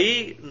کہ بھائی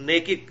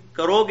نیکی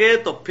کرو گے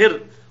تو پھر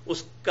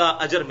اس کا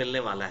اجر ملنے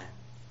والا ہے,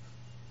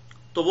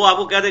 تو وہ آپ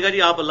کو کہہ دے گا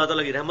جی آپ اللہ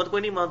تعالیٰ کی رحمت کو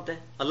نہیں مانتے.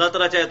 اللہ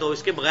تعالیٰ چاہے تو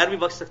اس کے بغیر بھی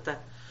بخش سکتا ہے.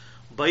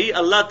 بھائی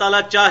اللہ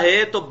تعالیٰ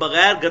چاہے تو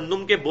بغیر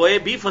گندم کے بوئے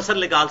بھی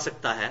فصل نکال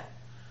سکتا ہے,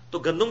 تو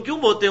گندم کیوں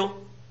بوتے ہو؟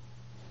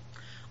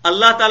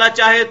 اللہ تعالیٰ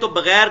چاہے تو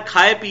بغیر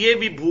کھائے پیے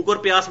بھی بھوک اور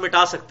پیاس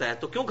مٹا سکتا ہے,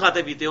 تو کیوں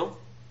کھاتے پیتے ہو؟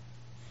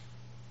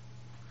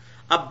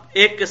 اب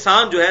ایک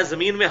کسان جو ہے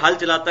زمین میں ہل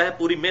چلاتا ہے,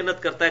 پوری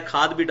محنت کرتا ہے,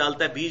 کھاد بھی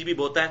ڈالتا ہے, بیج بھی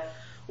بوتا ہے,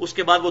 اس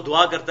کے بعد وہ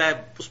دعا کرتا ہے,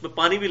 اس میں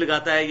پانی بھی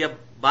لگاتا ہے, یا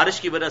بارش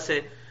کی وجہ سے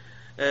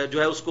جو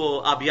ہے اس کو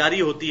آبیاری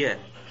ہوتی ہے,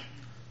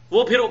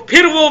 وہ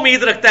پھر وہ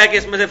امید رکھتا ہے کہ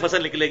اس میں سے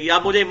فصل نکلے گی.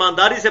 آپ مجھے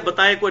ایمانداری سے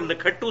بتائیں, کوئی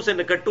نکھٹو سے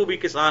نکھٹو بھی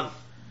کسان,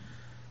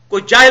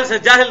 کوئی جاہل سے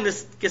جاہل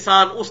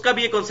کسان, اس کا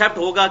بھی یہ کنسپٹ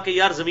ہوگا کہ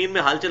یار زمین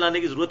میں ہل چلانے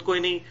کی ضرورت کوئی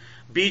نہیں,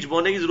 بیج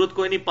بونے کی ضرورت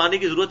کوئی نہیں, پانی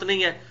کی ضرورت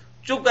نہیں ہے,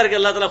 چپ کر کے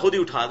اللہ تعالیٰ خود ہی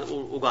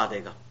اگا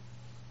دے گا؟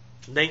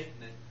 نہیں.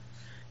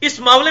 اس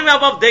معاملے میں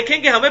آپ دیکھیں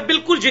کہ ہمیں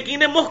بالکل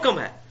یقین محکم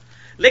ہے,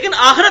 لیکن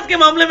آخرت کے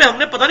معاملے میں ہم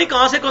نے پتہ نہیں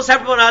کہاں سے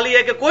کنسپٹ بنا لیا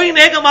ہے کہ کوئی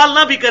نیک عمل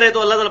نہ بھی کرے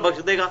تو اللہ تعالیٰ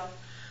بخش دے گا.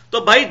 تو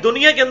بھائی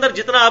دنیا کے اندر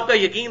جتنا آپ کا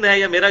یقین ہے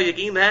یا میرا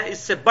یقین ہے, اس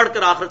سے بڑھ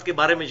کر آخرت کے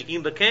بارے میں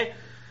یقین رکھیں.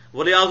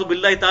 وَلِعَاذُ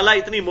بِاللَّهِ تعالیٰ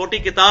اتنی موٹی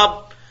کتاب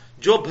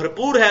جو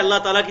بھرپور ہے اللہ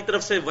تعالیٰ کی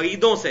طرف سے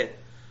وعیدوں سے,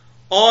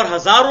 اور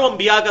ہزاروں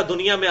انبیاء کا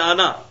دنیا میں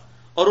آنا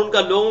اور ان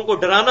کا لوگوں کو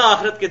ڈرانا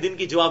آخرت کے دن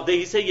کی جواب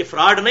دہی سے, یہ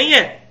فراڈ نہیں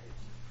ہے,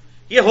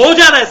 یہ ہو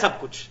جانا ہے سب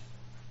کچھ.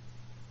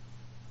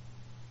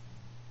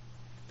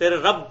 تیرے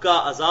رب کا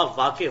عذاب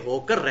واقع ہو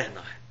کر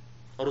رہنا ہے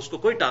اور اس کو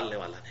کوئی ٹالنے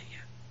والا نہیں ہے.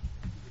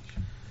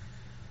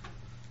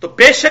 تو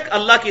بے شک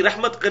اللہ کی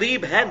رحمت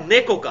قریب ہے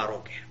نیکوکاروں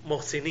کے,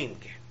 محسنین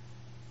کے,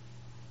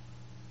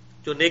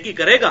 جو نیکی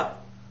کرے گا.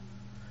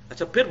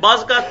 اچھا پھر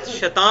بعض کا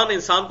شیطان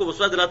انسان کو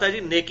وسوسہ دلاتا ہے جی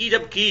نیکی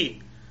جب کی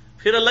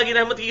پھر اللہ کی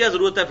رحمت کی کیا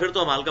ضرورت ہے, پھر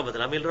تو امال کا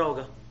بدلہ مل رہا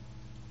ہوگا.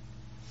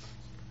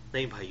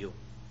 نہیں بھائیو,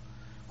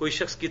 کوئی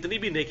شخص کتنی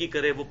بھی نیکی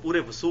کرے وہ پورے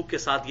وثوق کے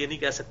ساتھ یہ نہیں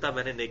کہہ سکتا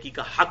میں نے نیکی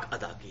کا حق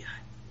ادا کیا ہے.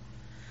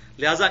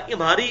 لہذا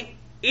ہماری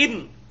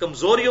ان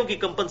کمزوریوں کی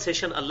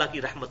کمپنسیشن اللہ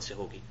کی رحمت سے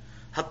ہوگی.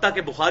 حتیٰ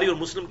کہ بخاری اور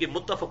مسلم کی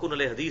متفقن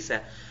علیہ حدیث ہے,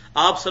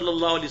 آپ صلی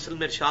اللہ علیہ وسلم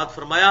نے ارشاد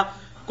فرمایا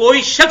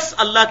کوئی شخص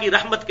اللہ کی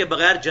رحمت کے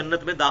بغیر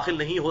جنت میں داخل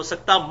نہیں ہو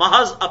سکتا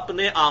محض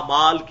اپنے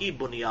اعمال کی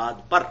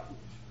بنیاد پر.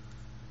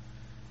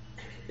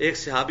 ایک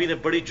صحابی نے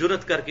بڑی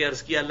جرت کر کے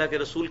عرض کیا اللہ کے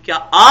رسول کیا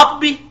آپ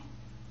بھی؟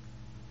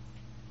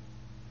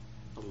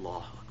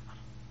 اللہ اکبر.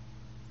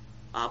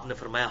 آپ نے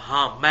فرمایا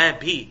ہاں میں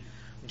بھی,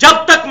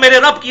 جب تک میرے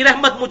رب کی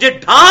رحمت مجھے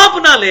ڈھانپ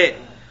نہ لے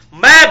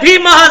میں بھی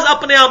محض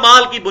اپنے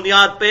اعمال کی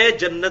بنیاد پہ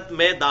جنت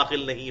میں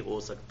داخل نہیں ہو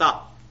سکتا.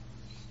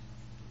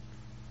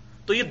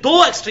 تو یہ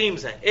دو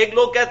ایکسٹریمز ہیں. ایک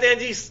لوگ کہتے ہیں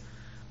جی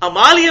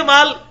امال ہی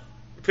امال,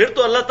 پھر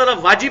تو اللہ تعالیٰ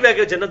واجب ہے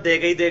کہ جنت دے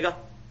گا ہی دے گا,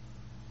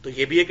 تو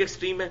یہ بھی ایک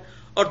ایکسٹریم ہے.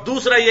 اور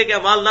دوسرا یہ کہ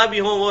امال نہ بھی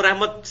ہوں وہ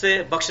رحمت سے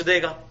بخش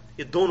دے گا.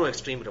 یہ دونوں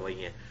ایکسٹریم رویے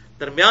ہیں.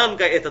 درمیان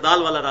کا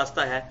اعتدال والا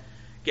راستہ ہے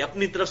کہ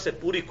اپنی طرف سے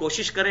پوری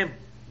کوشش کریں,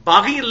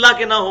 باغی اللہ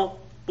کے نہ ہو,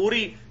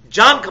 پوری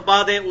جان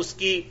کھپا دیں اس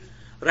کی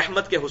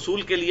رحمت کے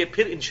حصول کے لیے,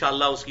 پھر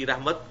انشاءاللہ اس کی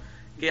رحمت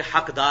کے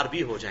حقدار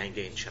بھی ہو جائیں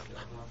گے انشاءاللہ.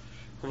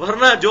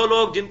 ورنہ جو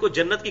لوگ جن کو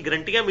جنت کی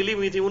گارنٹیاں ملی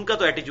ہوئی تھیں ان کا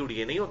تو ایٹیٹیوڈ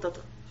یہ نہیں ہوتا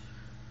تھا.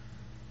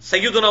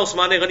 سیدنا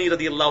عثمان غنی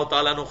رضی اللہ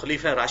تعالیٰ عنہ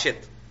خلیفہ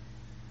راشد,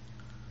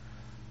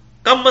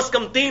 کم از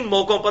کم 3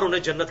 موقعوں پر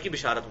انہیں جنت کی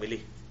بشارت ملی.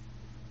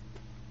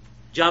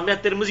 جامعہ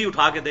ترمذی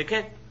اٹھا کے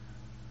دیکھیں،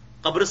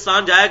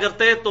 قبرستان جایا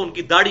کرتے تو ان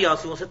کی داڑھی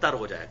آنسوؤں سے تر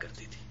ہو جایا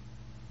کرتی تھی.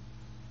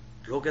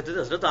 لوگ کہتے تھے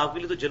حضرت آپ کے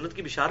لیے تو جنت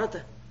کی بشارت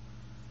ہے.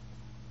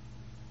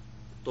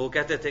 تو وہ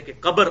کہتے تھے کہ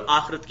قبر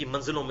آخرت کی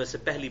منزلوں میں سے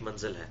پہلی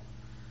منزل ہے،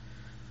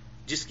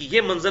 جس کی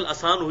یہ منزل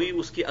آسان ہوئی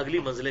اس کی اگلی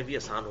منزلیں بھی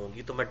آسان ہوں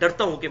گی. تو میں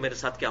ڈرتا ہوں کہ میرے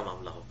ساتھ کیا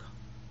معاملہ ہوگا.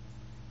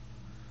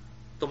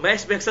 تو میں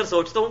اس میں اکثر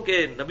سوچتا ہوں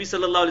کہ نبی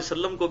صلی اللہ علیہ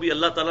وسلم کو بھی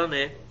اللہ تعالیٰ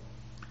نے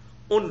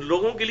ان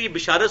لوگوں کے لیے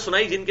بشارت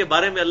سنائی جن کے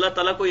بارے میں اللہ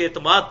تعالیٰ کو یہ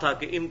اعتماد تھا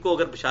کہ ان کو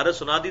اگر بشارت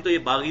سنا دی تو یہ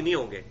باغی نہیں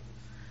ہوں گے.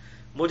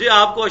 مجھے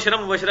آپ کو عشرہ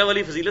مبشرہ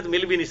والی فضیلت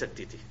مل بھی نہیں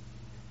سکتی تھی.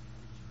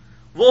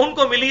 وہ ان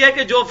کو ملی ہے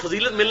کہ جو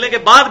فضیلت ملنے کے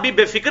بعد بھی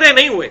بے فکرے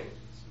نہیں ہوئے،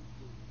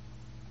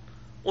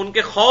 ان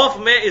کے خوف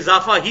میں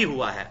اضافہ ہی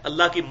ہوا ہے،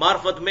 اللہ کی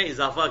معرفت میں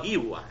اضافہ ہی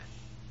ہوا ہے.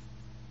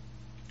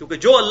 کیونکہ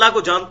جو اللہ کو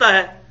جانتا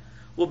ہے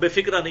وہ بے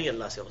فکرہ نہیں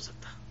اللہ سے ہو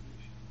سکتا.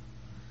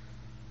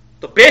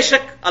 تو بے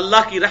شک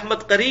اللہ کی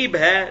رحمت قریب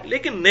ہے،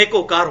 لیکن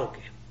نیکوکاروں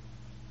کے،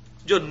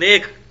 جو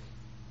نیک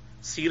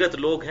سیرت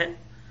لوگ ہیں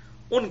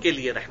ان کے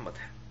لیے رحمت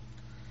ہے.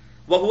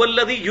 وَهُوَ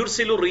الَّذِي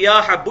يُرْسِلُ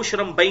الرِّيَاحَ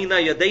بُشْرًا بَيْنَ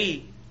يَدَيْ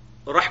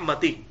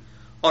رَحْمَتِهِ،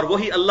 اور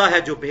وہی اللہ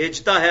ہے جو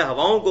بھیجتا ہے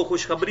ہواؤں کو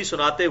خوشخبری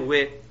سناتے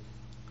ہوئے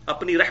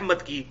اپنی رحمت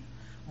کی.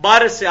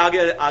 بارش سے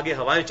آگے آگے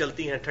ہوائیں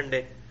چلتی ہیں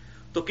ٹھنڈے،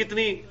 تو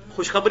کتنی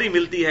خوشخبری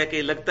ملتی ہے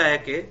کہ لگتا ہے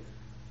کہ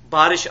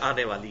بارش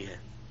آنے والی ہے.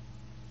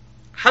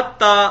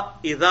 حَتَّى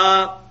إِذَا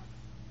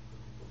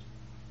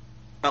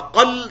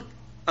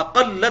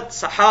اقلت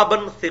سحابا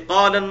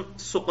ثقالا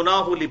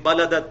سقناہ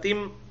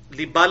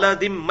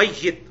لبلد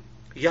میت،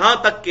 یہاں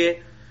تک کہ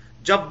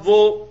جب وہ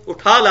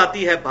اٹھا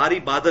لاتی ہے بھاری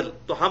بادل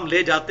تو ہم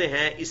لے جاتے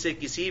ہیں اسے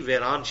کسی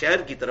ویران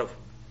شہر کی طرف.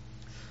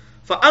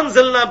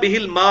 فانزلنا به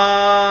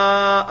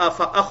الماء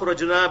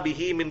فاخرجنا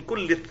به من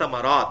كل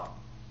الثمرات،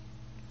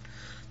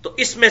 تو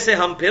اس میں سے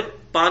ہم پھر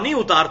پانی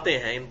اتارتے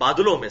ہیں ان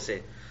بادلوں میں سے،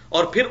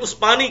 اور پھر اس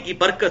پانی کی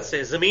برکت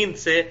سے زمین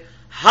سے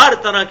ہر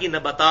طرح کی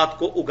نباتات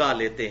کو اگا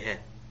لیتے ہیں،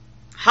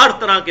 ہر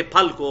طرح کے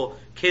پھل کو،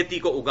 کھیتی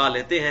کو اگا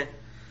لیتے ہیں.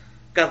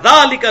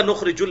 کذالک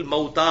نخرج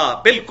الموتى،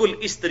 بالکل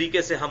اس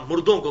طریقے سے ہم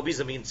مردوں کو بھی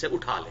زمین سے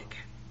اٹھا لیں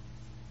گے.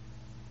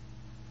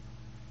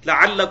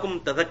 لعلکم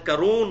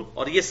تذکرون،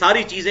 اور یہ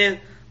ساری چیزیں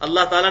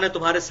اللہ تعالیٰ نے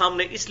تمہارے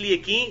سامنے اس لیے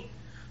کی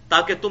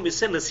تاکہ تم اس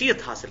سے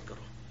نصیحت حاصل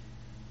کرو.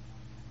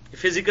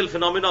 فزیکل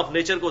فینومینا آف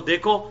نیچر کو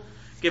دیکھو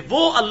کہ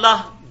وہ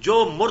اللہ جو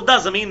مردہ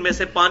زمین میں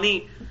سے پانی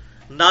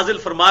نازل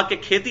فرما کے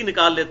کھیتی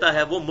نکال لیتا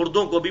ہے، وہ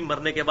مردوں کو بھی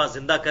مرنے کے بعد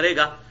زندہ کرے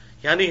گا.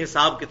 یعنی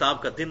حساب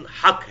کتاب کا دن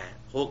حق ہے،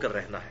 ہو کر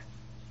رہنا ہے.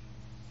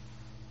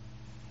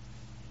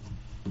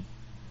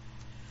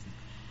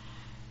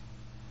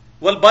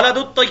 والبلد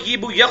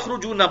الطیب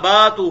یخرج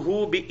نباتہ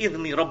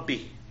باذن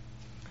ربہ،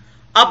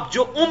 اب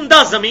جو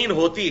عمدہ زمین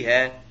ہوتی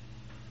ہے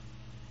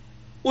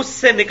اس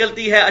سے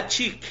نکلتی ہے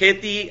اچھی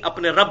کھیتی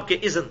اپنے رب کے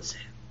اذن سے.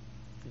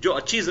 جو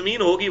اچھی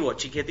زمین ہوگی وہ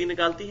اچھی کھیتی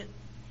نکالتی ہے.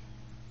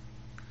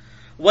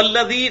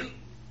 والذی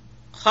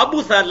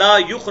خبث لا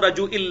یخرج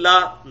الا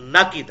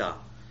نکدا،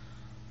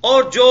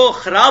 اور جو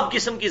خراب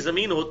قسم کی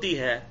زمین ہوتی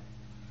ہے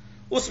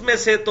اس میں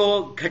سے تو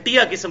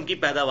گھٹیا قسم کی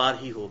پیداوار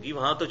ہی ہوگی،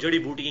 وہاں تو جڑی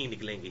بوٹیاں ہی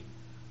نکلیں گی.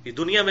 یہ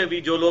دنیا میں بھی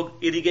جو لوگ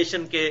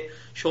اریگیشن کے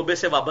شعبے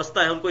سے وابستہ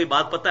ہیں ان کو یہ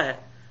بات پتہ ہے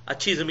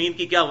اچھی زمین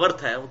کی کیا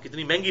ورتھ ہے، وہ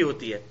کتنی مہنگی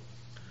ہوتی ہے.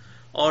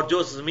 اور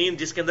جو زمین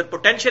جس کے اندر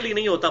پوٹینشیل ہی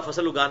نہیں ہوتا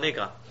فصل اگانے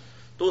کا،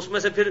 تو اس میں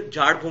سے پھر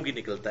جھاڑ پھونکی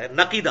نکلتا ہے.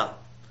 نقیدہ،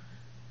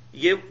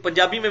 یہ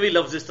پنجابی میں بھی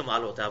لفظ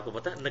استعمال ہوتا ہے، آپ کو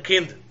پتا ہے،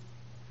 نکھیند،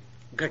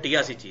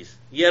 گھٹیا سی چیز،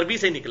 یہ عربی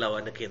سے ہی نکلا ہوا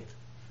ہے نکھیند.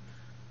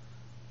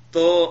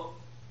 تو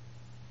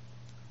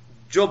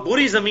جو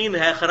بری زمین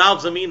ہے،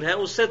 خراب زمین ہے،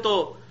 اس سے تو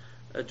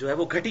جو ہے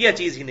وہ گھٹیا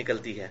چیز ہی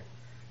نکلتی ہے.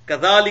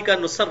 کذالک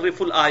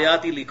نصرف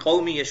الآیات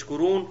لقوم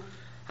یشکرون،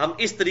 ہم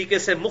اس طریقے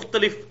سے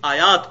مختلف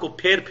آیات کو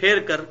پھیر پھیر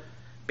کر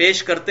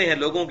پیش کرتے ہیں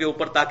لوگوں کے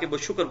اوپر تاکہ وہ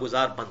شکر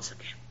گزار بن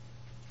سکیں.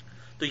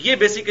 تو یہ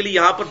بیسیکلی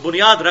یہاں پر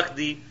بنیاد رکھ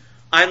دی.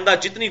 آئندہ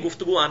جتنی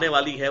گفتگو آنے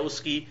والی ہے اس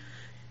کی،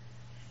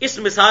 اس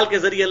مثال کے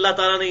ذریعے اللہ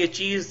تعالیٰ نے یہ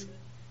چیز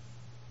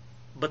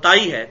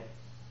بتائی ہے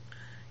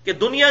کہ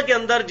دنیا کے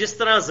اندر جس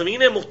طرح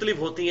زمینیں مختلف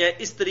ہوتی ہیں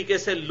اس طریقے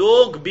سے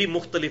لوگ بھی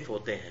مختلف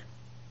ہوتے ہیں.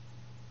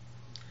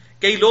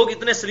 کئی لوگ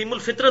اتنے سلیم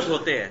الفطرت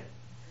ہوتے ہیں،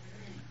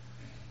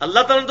 اللہ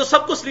تعالیٰ نے تو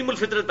سب کو سلیم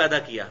الفطرت پیدا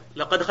کیا،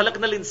 لقد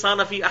خلقنا الانسان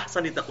فی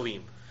احسن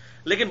تقویم،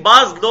 لیکن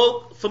بعض لوگ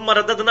ثم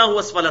رددناہ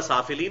اسفل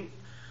سافلین،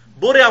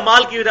 برے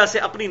اعمال کی وجہ سے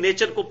اپنی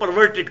نیچر کو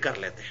پرورٹڈ کر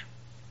لیتے ہیں.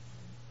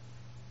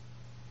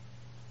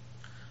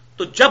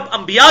 تو جب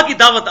انبیاء کی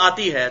دعوت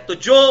آتی ہے تو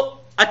جو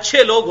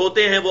اچھے لوگ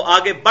ہوتے ہیں وہ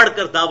آگے بڑھ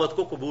کر دعوت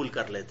کو قبول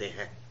کر لیتے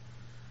ہیں،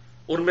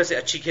 ان میں سے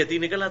اچھی کھیتی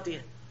نکل آتی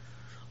ہے.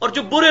 اور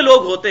جو برے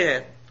لوگ ہوتے ہیں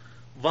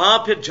وہاں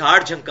پھر جھاڑ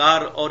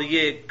جھنکار اور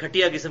یہ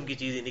گھٹیا قسم کی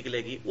چیزیں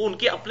نکلے گی، وہ ان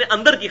کے اپنے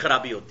اندر کی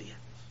خرابی ہوتی ہے،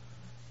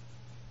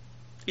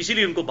 اسی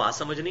لیے ان کو بات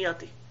سمجھ نہیں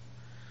آتی.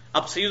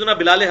 اب سیدنا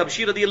بلال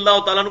حبشی رضی اللہ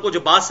تعالیٰ عنہ کو جو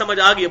بات سمجھ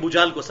آ گئی، ابو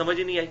جہل کو سمجھ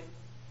ہی نہیں آئی.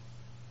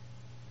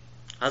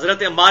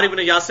 حضرت عمار ابن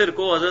یاسر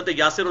کو، حضرت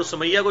یاسر اور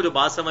سمیہ کو جو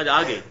بات سمجھ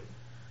آ گئی،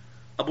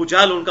 ابو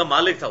جہل ان کا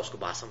مالک تھا، اس کو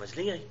بات سمجھ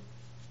نہیں آئی.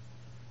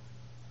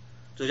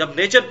 تو جب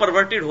نیچر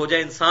پرورٹڈ ہو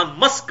جائے، انسان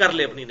مس کر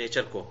لے اپنی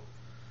نیچر کو،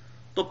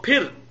 تو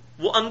پھر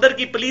وہ اندر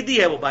کی پلیدی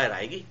ہے وہ باہر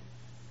آئے گی.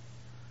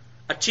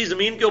 اچھی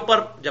زمین کے اوپر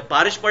جب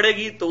بارش پڑے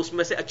گی تو اس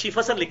میں سے اچھی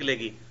فصل نکلے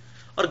گی,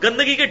 اور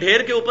گندگی کے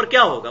ڈھیر کے اوپر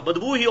کیا ہوگا؟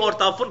 بدبو ہی اور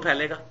تعفن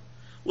پھیلے گا.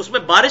 اس میں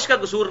بارش کا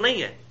قصور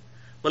نہیں ہے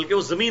بلکہ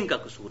وہ زمین کا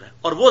قصور ہے,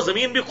 اور وہ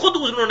زمین بھی خود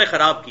انہوں نے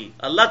خراب کی.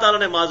 اللہ تعالیٰ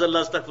نے معاذ اللہ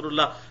استغفر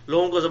اللہ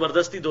لوگوں کو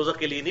زبردستی دوزخ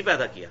کے لیے نہیں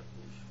پیدا کیا.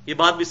 یہ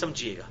بات بھی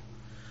سمجھیے گا.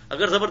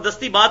 اگر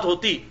زبردستی بات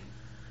ہوتی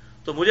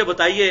تو مجھے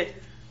بتائیے,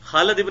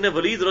 خالد ابن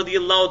ولید رضی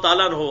اللہ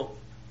تعالیٰ عنہ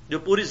جو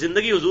پوری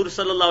زندگی حضور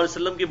صلی اللہ علیہ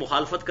وسلم کی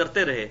مخالفت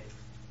کرتے رہے,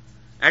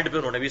 اینڈ پہ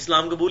انہوں نے بھی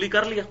اسلام قبول ہی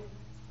کر لیا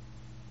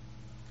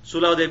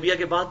صلح حدیبیہ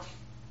کے بعد.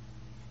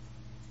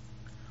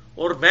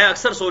 اور میں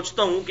اکثر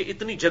سوچتا ہوں کہ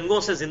اتنی جنگوں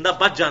سے زندہ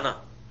بچ جانا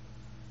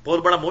بہت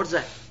بڑا معجزہ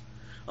ہے.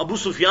 ابو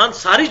سفیان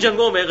ساری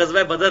جنگوں میں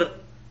غزوہ بدر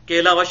کے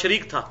علاوہ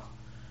شریک تھا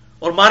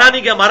اور مارا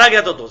نہیں گیا, مارا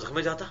گیا تو دوزخ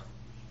میں جاتا.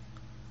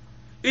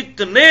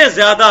 اتنے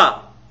زیادہ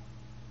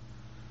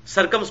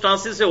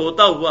سرکمسٹانسز سے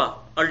ہوتا ہوا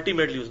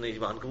الٹیمیٹلی اس نے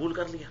ایمان قبول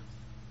کر لیا.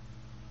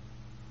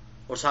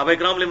 اور صحابہ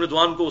کرام علیہم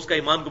رضوان کو اس کا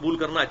ایمان قبول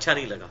کرنا اچھا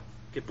نہیں لگا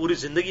کہ پوری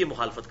زندگی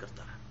مخالفت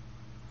کرتا رہا.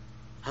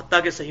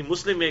 حتیٰ کہ صحیح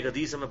مسلم میں ایک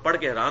حدیث میں پڑھ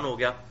کے حیران ہو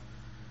گیا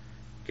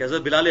کہ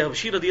حضرت بلال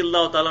حبشی رضی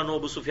اللہ تعالیٰ عنہ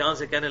ابو سفیان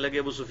سے کہنے لگے,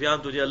 ابو سفیان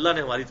تجھے اللہ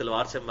نے ہماری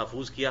تلوار سے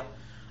محفوظ کیا,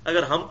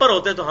 اگر ہم پر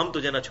ہوتے تو ہم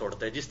تجھے نہ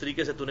چھوڑتے, جس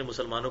طریقے سے تو نے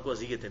مسلمانوں کو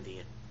اذیتیں دی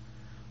ہیں.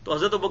 تو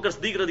حضرت ابوبکر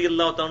صدیق رضی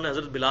اللہ تعالیٰ نے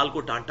حضرت بلال کو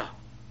ڈانٹا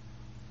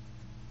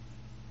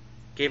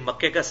کہ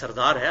مکے کا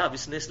سردار ہے, اب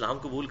اس نے اسلام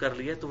قبول کر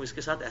لیا, تم اس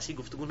کے ساتھ ایسی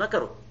گفتگو نہ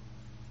کرو.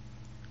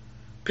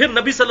 پھر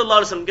نبی صلی اللہ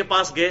علیہ وسلم کے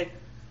پاس گئے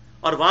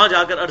اور وہاں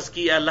جا کر عرض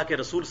کی, اے اللہ کے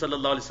رسول صلی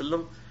اللہ علیہ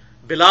وسلم,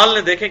 بلال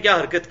نے دیکھیں کیا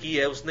حرکت کی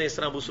ہے, اس نے اس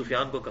طرح ابو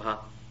سفیان کو کہا.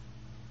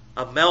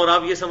 اب میں اور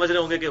آپ یہ سمجھ رہے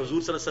ہوں گے کہ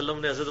حضور صلی اللہ علیہ وسلم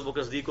نے حضرت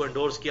ابوبکر صدیق کو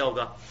انڈورس کیا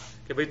ہوگا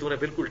کہ بھئی تو نے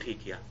بالکل ٹھیک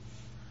کیا.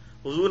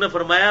 حضور نے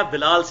فرمایا,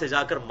 بلال سے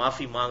جا کر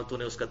معافی مانگ, تو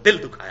نے اس کا دل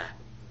دکھایا ہے.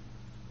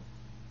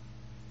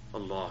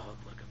 اللہ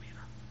اکبر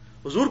کبیرہ.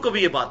 حضور کو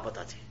بھی یہ بات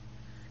پتا تھی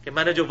کہ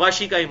میں نے جو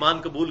واشی کا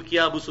ایمان قبول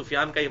کیا, ابو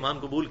سفیان کا ایمان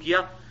قبول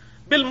کیا,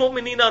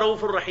 بالمؤمنین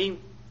رؤوف الرحیم,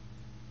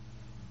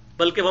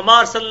 بلکہ وما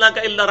ارسلناک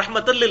الا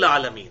رحمۃ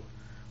للعالمین,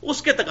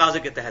 اس کے تقاضے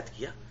کے تحت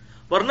کیا,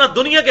 ورنہ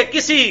دنیا کے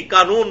کسی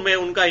قانون میں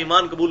ان کا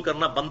ایمان قبول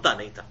کرنا بنتا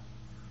نہیں تھا.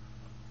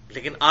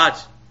 لیکن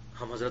آج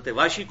ہم حضرت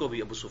واشی کو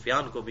بھی, ابو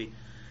سفیان کو بھی,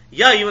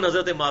 یا ایون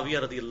حضرت معاویہ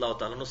رضی اللہ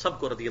تعالیٰ عنہ, سب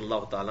کو رضی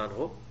اللہ تعالیٰ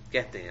عنہ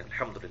کہتے ہیں.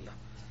 الحمدللہ,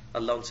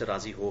 اللہ ان سے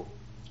راضی ہو.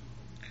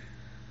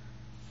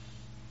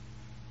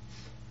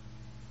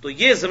 تو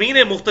یہ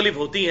زمینیں مختلف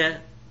ہوتی ہیں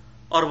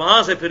اور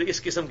وہاں سے پھر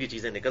اس قسم کی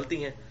چیزیں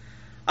نکلتی ہیں.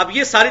 اب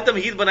یہ ساری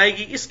تمہید بنائے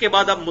گی. اس کے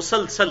بعد اب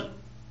مسلسل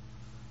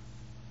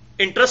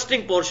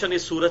انٹرسٹنگ پورشن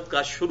اس سورت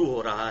کا شروع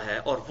ہو رہا ہے,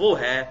 اور وہ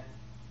ہے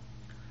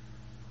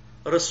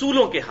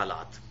رسولوں کے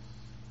حالات.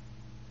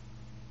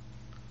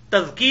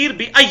 تذکیر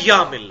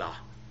بایام اللہ,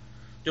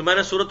 جو میں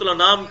نے سورۃ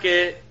الانعام کے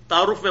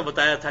تعارف میں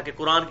بتایا تھا کہ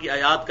قرآن کی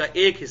آیات کا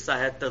ایک حصہ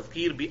ہے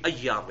تذکیر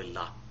بایام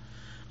اللہ,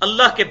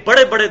 اللہ کے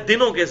بڑے بڑے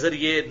دنوں کے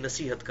ذریعے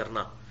نصیحت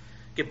کرنا.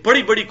 کہ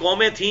بڑی بڑی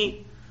قومیں تھیں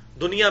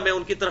دنیا میں,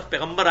 ان کی طرف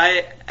پیغمبر آئے,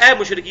 اے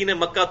مشرکین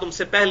مکہ تم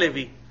سے پہلے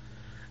بھی,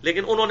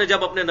 لیکن انہوں نے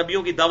جب اپنے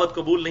نبیوں کی دعوت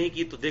قبول نہیں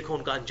کی تو دیکھو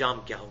ان کا انجام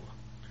کیا ہوا.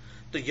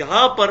 تو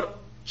یہاں پر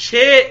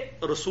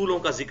 6 رسولوں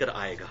کا ذکر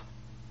آئے گا.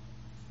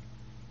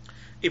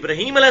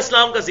 ابراہیم علیہ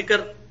السلام کا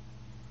ذکر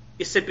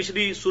اس سے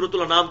پچھلی سورۃ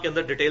الانعام کے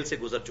اندر ڈیٹیل سے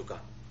گزر چکا.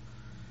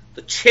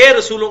 تو 6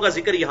 رسولوں کا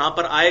ذکر یہاں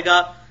پر آئے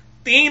گا.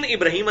 3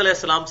 ابراہیم علیہ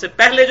السلام سے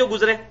پہلے جو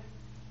گزرے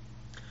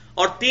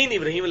اور 3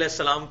 ابراہیم علیہ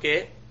السلام کے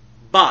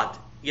بعد,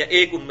 یا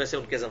ایک ان میں سے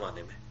ان کے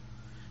زمانے میں.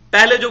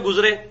 پہلے جو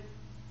گزرے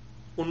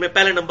ان میں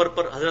پہلے نمبر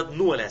پر حضرت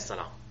نوح علیہ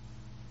السلام,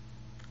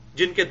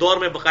 جن کے دور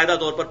میں باقاعدہ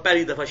طور پر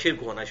پہلی دفعہ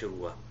شرک ہونا شروع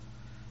ہوا.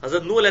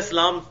 حضرت نوح علیہ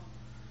السلام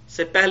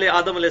سے پہلے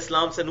آدم علیہ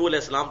السلام سے نوح علیہ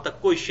السلام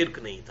تک کوئی شرک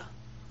نہیں تھا.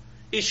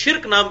 اس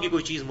شرک نام کی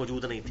کوئی چیز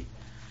موجود نہیں تھی.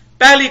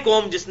 پہلی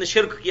قوم جس نے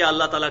شرک کیا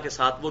اللہ تعالیٰ کے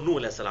ساتھ وہ نوح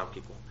علیہ السلام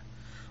کی قوم ہے,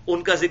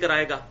 ان کا ذکر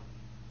آئے گا.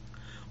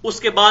 اس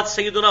کے بعد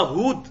سیدنا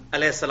ہود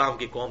علیہ السلام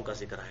کی قوم کا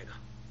ذکر آئے گا,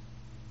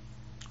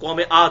 قوم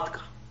عاد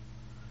کا.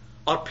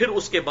 اور پھر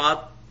اس کے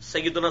بعد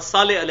سیدنا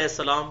صالح علیہ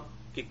السلام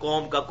کی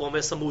قوم کا, قوم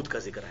سمود کا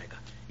ذکر آئے گا.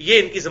 یہ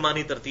ان کی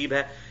زمانی ترتیب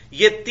ہے.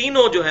 یہ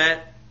تینوں جو ہے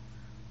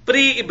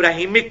پری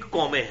ابراہیمک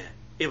قومیں ہیں,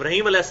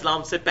 ابراہیم علیہ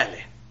السلام سے پہلے.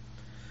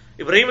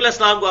 ابراہیم علیہ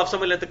السلام کو آپ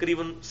سمجھ لیں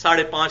تقریباً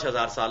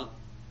 5,500 سال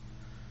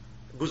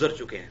گزر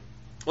چکے ہیں,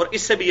 اور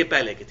اس سے بھی یہ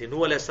پہلے کی تھی.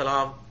 نوح علیہ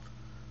السلام,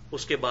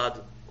 اس کے بعد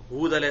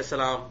ہود علیہ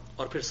السلام,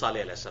 اور پھر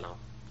صالح علیہ السلام.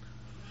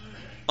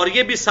 اور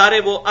یہ بھی سارے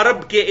وہ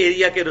عرب کے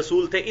ایریا کے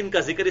رسول تھے. ان کا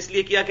ذکر اس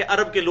لیے کیا کہ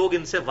عرب کے لوگ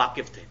ان سے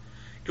واقف تھے,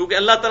 کیونکہ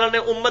اللہ تعالیٰ نے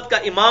امت کا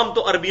امام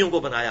تو عربیوں کو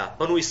بنایا,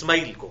 بنو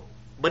اسماعیل کو,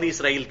 بنی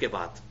اسرائیل کے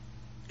بعد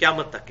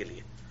قیامت تک کے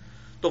لیے.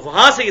 تو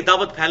وہاں سے یہ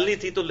دعوت پھیلنی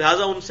تھی, تو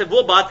لہٰذا ان سے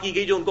وہ بات کی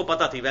گئی جو ان کو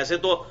پتا تھی. ویسے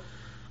تو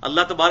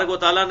اللہ تبارک و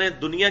تعالیٰ نے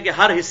دنیا کے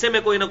ہر حصے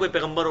میں کوئی نہ کوئی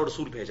پیغمبر اور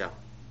رسول بھیجا.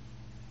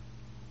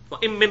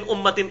 وَإِن مِّن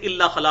أُمَّةٍ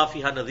إِلَّا خَلَا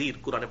فِيهَا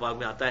نَذِيرٌ, قرآن پاک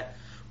میں آتا ہے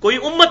کوئی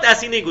امت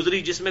ایسی نہیں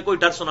گزری جس میں کوئی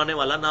ڈر سنانے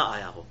والا نہ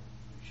آیا ہو.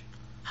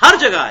 ہر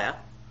جگہ آیا,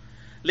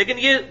 لیکن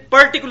یہ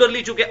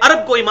پرٹیکولرلی چونکہ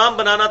عرب کو امام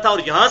بنانا تھا اور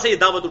یہاں سے یہ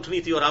دعوت اٹھنی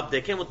تھی. اور آپ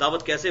دیکھیں وہ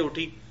دعوت کیسے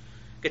اٹھی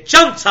کہ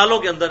چند سالوں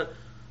کے اندر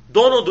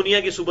دونوں دنیا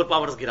کی سپر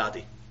پاورز گرا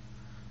دی.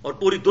 اور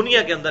پوری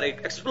دنیا کے اندر ایک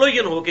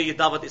ایکسپلوژن ہو کے یہ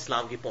دعوت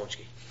اسلام کی پہنچ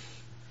گئی.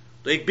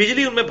 تو ایک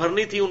بجلی ان میں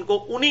بھرنی تھی، ان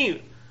کو انہی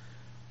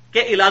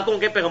کے علاقوں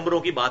کے پیغمبروں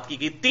کی بات کی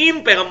گئی.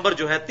 3 پیغمبر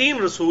جو ہیں،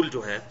 3 رسول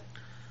جو ہیں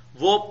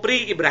وہ پری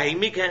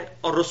ابراہیمک ہیں،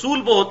 اور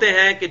رسول وہ ہوتے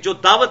ہیں کہ جو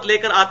دعوت لے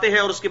کر آتے ہیں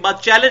اور اس کے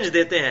بعد چیلنج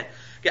دیتے ہیں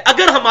کہ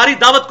اگر ہماری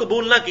دعوت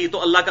قبول نہ کی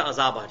تو اللہ کا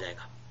عذاب آ جائے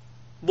گا.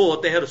 وہ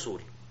ہوتے ہیں رسول.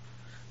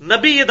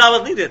 نبی یہ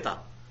دعوت نہیں دیتا.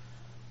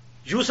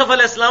 یوسف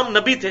علیہ السلام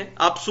نبی تھے،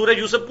 آپ سورہ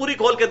یوسف پوری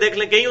کھول کے دیکھ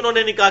لیں، کہیں انہوں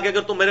نے نہیں کہا کہ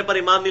اگر تم میرے پر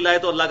ایمان نہیں لائے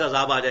تو اللہ کا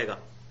عذاب آ جائے گا،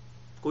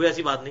 کوئی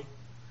ایسی بات نہیں.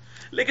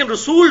 لیکن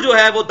رسول جو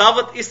ہے وہ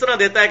دعوت اس طرح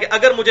دیتا ہے کہ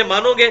اگر مجھے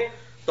مانو گے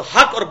تو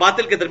حق اور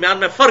باطل کے درمیان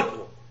میں فرق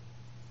ہو،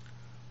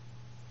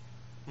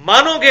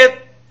 مانو گے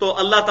تو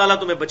اللہ تعالیٰ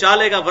تمہیں بچا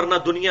لے گا، ورنہ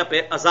دنیا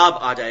پہ عذاب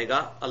آ جائے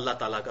گا اللہ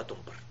تعالیٰ کا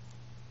تم پر.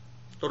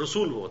 تو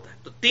رسول وہ ہوتا ہے.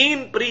 تو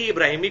 3 پری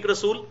ابراہیمک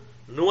رسول،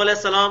 نوح علیہ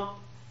السلام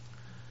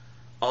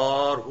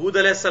اور ہود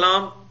علیہ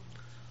السلام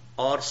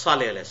اور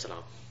صالح علیہ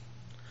السلام،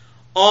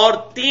 اور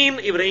 3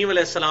 ابراہیم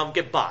علیہ السلام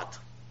کے بعد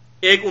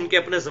ایک ان کے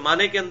اپنے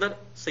زمانے کے اندر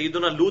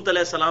سیدنا لوط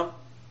علیہ السلام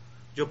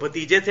جو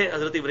بھتیجے تھے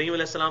حضرت ابراہیم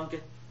علیہ السلام کے،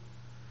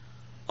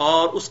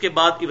 اور اس کے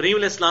بعد ابراہیم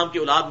علیہ السلام کی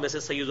اولاد میں سے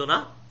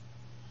سیدنا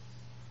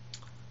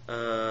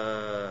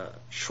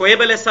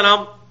شعیب علیہ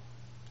السلام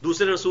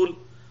دوسرے رسول،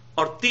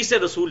 اور تیسرے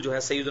رسول جو ہے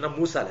سیدنا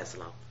موسیٰ علیہ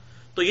السلام.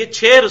 تو یہ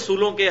 6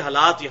 رسولوں کے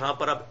حالات یہاں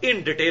پر اب ان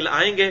ڈیٹیل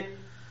آئیں گے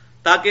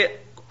تاکہ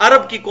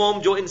عرب کی قوم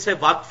جو ان سے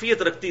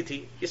واقفیت رکھتی تھی،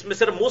 اس میں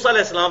صرف موسیٰ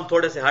علیہ السلام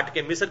تھوڑے سے ہٹ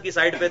کے مصر کی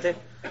سائڈ پہ تھے،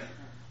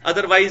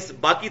 ادروائز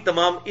باقی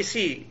تمام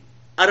اسی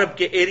عرب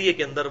کے ایریے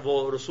کے اندر وہ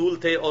رسول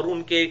تھے، اور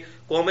ان کے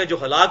قومیں جو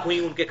ہلاک ہوئیں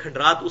ان کے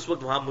کھنڈرات اس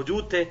وقت وہاں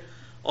موجود تھے،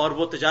 اور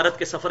وہ تجارت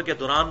کے سفر کے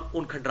دوران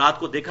ان کھنڈرات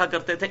کو دیکھا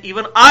کرتے تھے.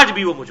 ایون آج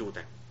بھی وہ موجود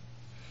ہیں.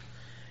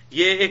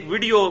 یہ ایک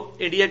ویڈیو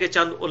انڈیا کے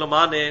چند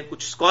علماء نے،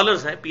 کچھ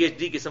سکالرز ہیں پی ایچ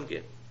ڈی قسم کے،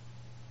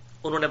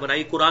 انہوں نے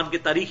بنائی قرآن کے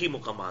تاریخی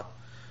مقامات.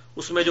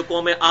 اس میں جو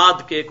قوم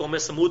عاد کے، قوم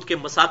سمود کے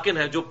مساکن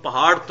ہیں، جو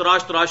پہاڑ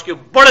تراش تراش کے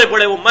بڑے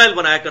بڑے وہ محل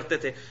بنایا کرتے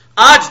تھے،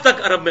 آج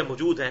تک عرب میں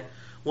موجود ہیں.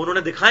 وہ انہوں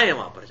نے دکھائے ہیں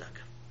وہاں پر جا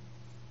کر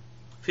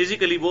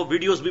فزیکلی، وہ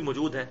ویڈیوز بھی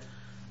موجود ہیں.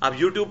 آپ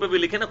یوٹیوب پہ بھی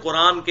لکھیں نا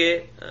قرآن کے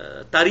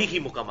تاریخی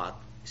مقامات،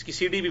 اس کی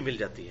CD بھی مل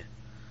جاتی ہے.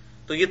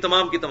 تو یہ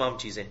تمام کی تمام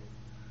چیزیں.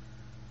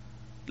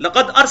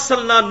 لقد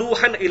ارسلنا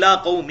نوحا الی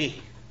قومہ،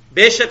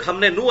 بے شک ہم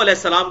نے نوح علیہ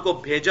السلام کو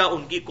بھیجا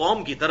ان کی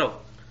قوم کی طرف.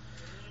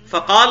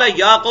 فقال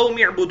یا قوم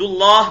اعبدوا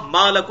اللہ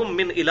ما لکم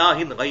من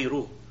الہ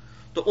غیرہ،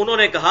 تو انہوں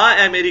نے کہا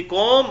اے میری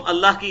قوم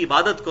اللہ کی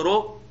عبادت کرو،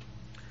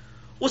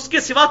 اس کے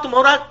سوا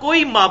تمہارا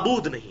کوئی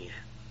معبود نہیں ہے.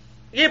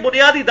 یہ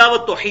بنیادی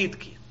دعوت توحید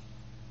کی.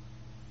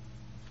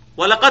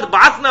 وَلَقَدْ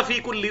بَعَثْنَا فِي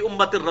كُلِّ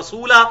أُمَّةٍ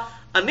رَسُولًا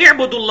أَنِ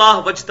اعْبُدُوا اللَّهَ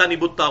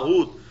وَاجْتَنِبُوا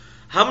الطَّاغُوتَ،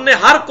 ہم نے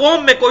ہر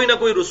قوم میں کوئی نہ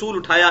کوئی رسول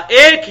اٹھایا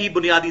ایک ہی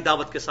بنیادی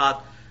دعوت کے ساتھ،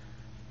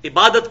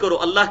 عبادت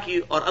کرو اللہ کی،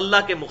 اور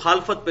اللہ کے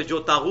مخالفت پہ جو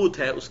طاغوت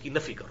ہے اس کی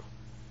نفی کرو.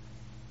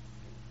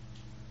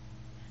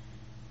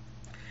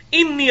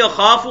 انی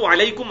اخاف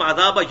علیکم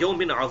عذاب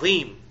یوم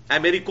عظیم، اے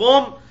میری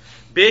قوم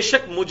بے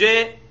شک مجھے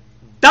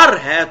ڈر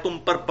ہے تم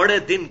پر بڑے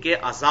دن کے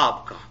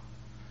عذاب کا،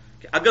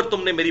 کہ اگر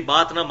تم نے میری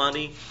بات نہ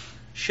مانی،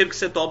 شرک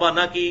سے توبہ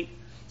نہ کی،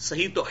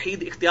 صحیح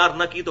توحید اختیار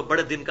نہ کی، تو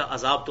بڑے دن کا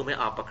عذاب تمہیں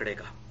آ پکڑے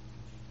گا.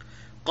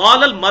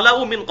 قال الملأ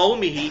من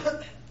قومه،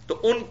 تو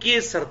ان کے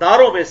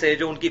سرداروں میں سے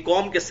جو ان کی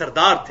قوم کے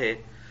سردار تھے،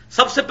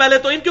 سب سے پہلے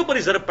تو ان کے اوپر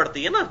ہی ضرب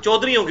پڑتی ہے نا،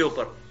 چودھریوں کے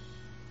اوپر.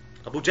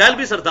 ابو جہل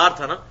بھی سردار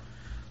تھا نا،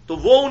 تو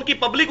وہ ان کی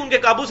پبلک ان کے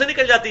قابو سے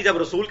نکل جاتی. جب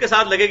رسول کے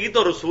ساتھ لگے گی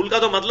تو رسول کا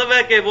تو مطلب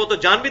ہے کہ وہ تو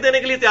جان بھی دینے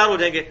کے لیے تیار ہو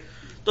جائیں گے.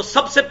 تو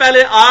سب سے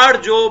پہلے آڑ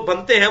جو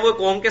بنتے ہیں وہ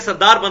قوم کے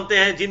سردار بنتے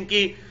ہیں، جن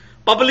کی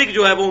پبلک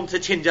جو ہے وہ ان سے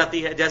چھن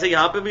جاتی ہے. جیسے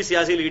یہاں پہ بھی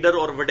سیاسی لیڈر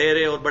اور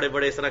وڈیرے اور بڑے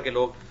بڑے اس طرح کے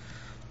لوگ.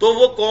 تو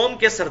وہ قوم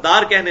کے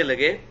سردار کہنے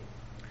لگے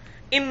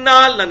انا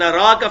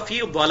لنراک فی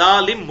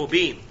ضلال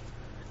مبین،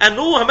 اے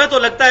نوح ہمیں تو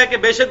لگتا ہے کہ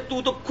بے شک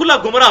تو کھلا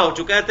گمراہ ہو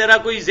چکا ہے، تیرا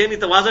کوئی ذہنی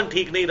توازن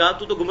ٹھیک نہیں رہا،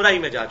 تو گمراہی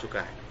میں جا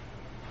چکا ہے.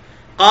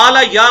 قال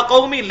یا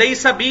قومی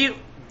لیس بی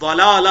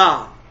ضلالہ،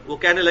 وہ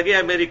کہنے لگے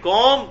اے میری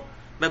قوم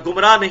میں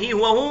گمراہ نہیں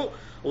ہوا ہوں،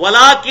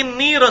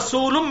 ولکنی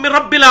رسول من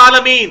رب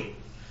العالمین،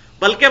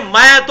 بلکہ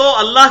میں تو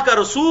اللہ کا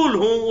رسول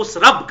ہوں، اس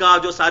رب کا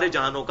جو سارے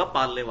جہانوں کا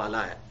پالنے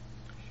والا ہے.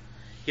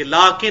 یہ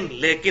لاکن،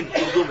 لیکن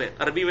اردو میں،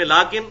 عربی میں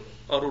لاکن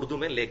اور اردو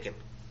میں لیکن.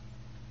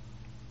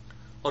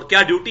 اور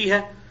کیا ڈیوٹی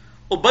ہے؟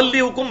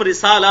 ابلغکم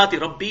رسالات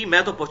ربی،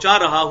 میں تو پہنچا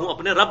رہا ہوں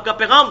اپنے رب کا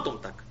پیغام تم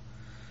تک.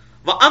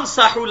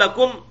 وانصح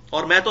لکم،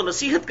 اور میں تو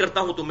نصیحت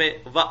کرتا ہوں تمہیں.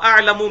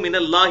 واعلم من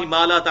اللہ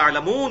ما لا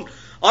تعلمون،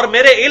 اور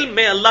میرے علم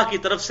میں اللہ کی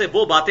طرف سے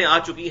وہ باتیں آ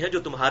چکی ہیں جو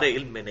تمہارے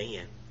علم میں نہیں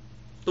ہیں.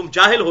 تم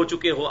جاہل ہو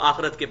چکے ہو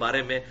آخرت کے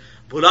بارے میں،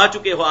 بھلا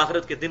چکے ہو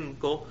آخرت کے دن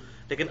کو،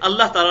 لیکن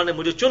اللہ تعالیٰ نے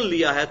مجھے چن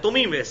لیا ہے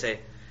تمہیں میں سے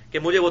کہ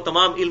مجھے وہ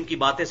تمام علم کی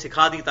باتیں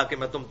سکھا دی تاکہ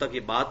میں تم تک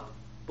یہ بات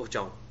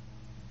پہنچاؤں.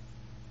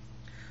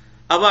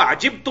 اوا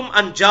عجبتم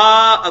ان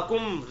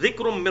جاءکم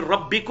ذکر من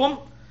ربکم،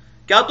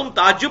 کیا تم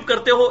تعجب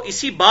کرتے ہو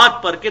اسی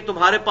بات پر کہ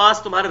تمہارے پاس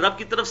تمہارے رب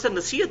کی طرف سے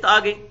نصیحت آ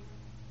گئی.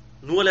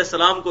 نوح علیہ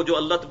السلام کو جو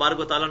اللہ تبارک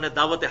و تعالیٰ نے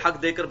دعوت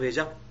حق دے کر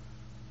بھیجا.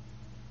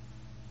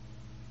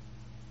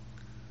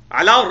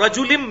 علی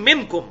رجل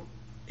منکم،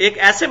 ایک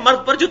ایسے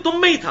مرد پر جو تم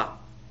میں ہی تھا.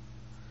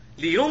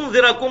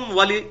 لِيُنذِرَكُمْ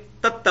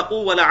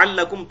وَلِتَتَّقُوا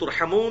وَلَعَلَّكُمْ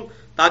تُرْحَمُونَ،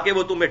 تاکہ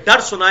وہ تمہیں ڈر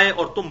سنائے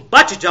اور تم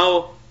بچ جاؤ،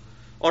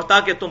 اور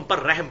تاکہ تم پر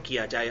رحم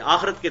کیا جائے،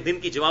 آخرت کے دن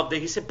کی جواب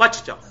دہی سے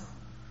بچ جاؤ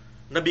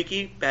نبی کی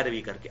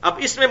پیروی کر کے۔ اب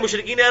اس میں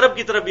مشرکین عرب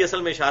کی طرف بھی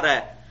اصل میں اشارہ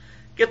ہے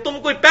کہ تم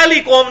کوئی پہلی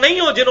قوم نہیں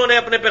ہو جنہوں نے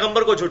اپنے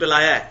پیغمبر کو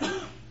جھٹلایا ہے۔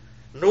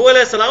 نوح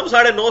علیہ السلام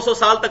 950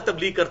 سال تک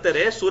تبلیغ کرتے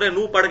رہے، سورہ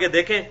نوح پڑھ کے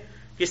دیکھیں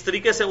کس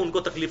طریقے سے ان کو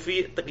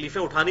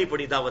تکلیفیں اٹھانی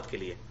پڑی دعوت کے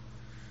لیے۔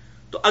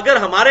 تو اگر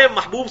ہمارے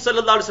محبوب صلی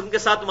اللہ علیہ وسلم کے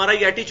ساتھ تمہارا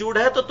یہ ایٹیچیوڈ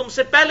ہے تو تم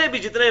سے پہلے بھی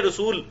جتنے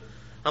رسول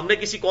ہم نے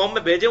کسی قوم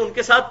میں بھیجے ان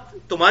کے ساتھ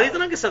تمہاری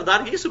طرح کے سردار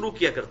یہ سلوک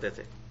کیا کرتے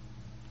تھے۔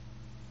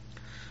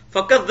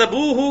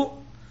 فَكَذَّبُوهُ،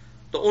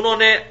 تو انہوں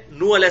نے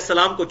نوح علیہ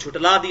السلام کو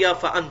جھٹلا دیا۔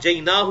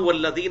 فَأَنْجَيْنَاهُ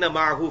وَالَّذِينَ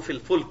مَعَهُ فِي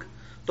الْفُلْكِ،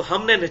 تو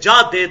ہم نے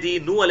نجات دے دی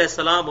نوح علیہ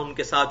السلام ان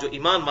کے ساتھ جو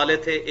ایمان والے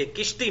تھے، ایک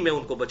کشتی میں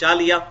ان کو بچا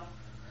لیا۔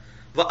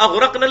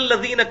 وَأَغْرَقْنَا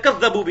الَّذِينَ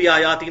كَذَّبُوا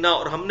بِآيَاتِنَا،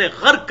 اور ہم نے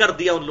غرق کر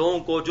دیا ان لوگوں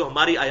کو جو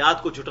ہماری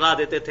آیات کو جھٹلا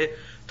دیتے تھے،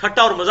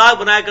 ٹھٹا اور مذاق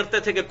بنایا کرتے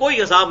تھے کہ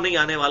کوئی عذاب نہیں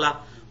آنے والا،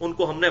 ان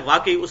کو ہم نے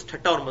واقعی اس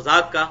ٹھٹا اور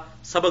مذاق کا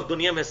سبق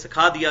دنیا میں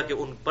سکھا دیا کہ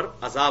ان پر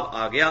عذاب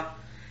آ گیا۔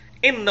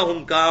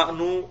 اِنَّهُمْ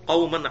كَانُوا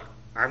قَوْمًا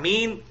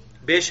عَمِينَ،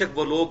 بے شک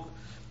وہ لوگ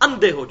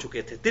اندھے ہو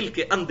چکے تھے، دل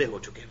کے اندھے ہو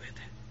چکے ہوئے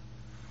تھے۔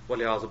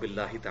 وَلِعَاذُ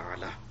بِاللَّهِ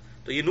تَعَالَى۔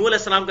 تو یہ نوح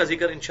علیہ السلام کا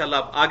ذکر انشاءاللہ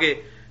اب آگے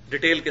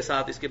ڈیٹیل کے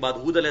ساتھ، اس کے بعد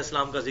ہود علیہ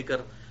السلام کا ذکر،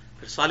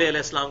 پھر صالح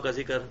علیہ السلام کا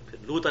ذکر، پھر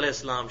لوط علیہ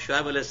السلام،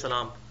 شعیب علیہ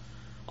السلام،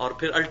 اور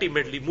پھر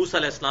الٹیمیٹلی موسیٰ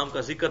علیہ السلام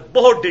کا ذکر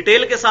بہت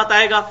ڈیٹیل کے ساتھ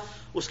آئے گا۔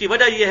 اس کی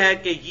وجہ یہ ہے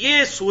کہ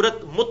یہ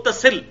سورت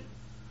متصل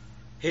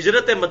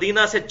ہجرت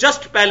مدینہ سے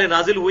جسٹ پہلے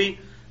نازل ہوئی،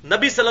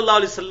 نبی صلی اللہ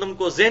علیہ وسلم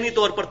کو ذہنی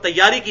طور پر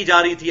تیاری کی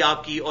جا رہی تھی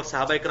آپ کی اور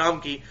صحابہ کرام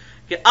کی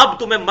کہ اب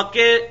تمہیں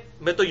مکے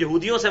میں تو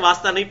یہودیوں سے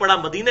واسطہ نہیں پڑا،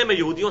 مدینے میں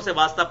یہودیوں سے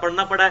واسطہ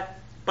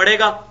پڑے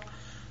گا،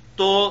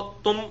 تو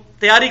تم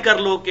تیاری کر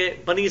لو کہ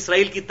بنی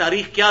اسرائیل کی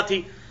تاریخ کیا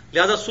تھی۔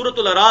 لہذا سورۃ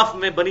الاعراف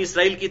میں بنی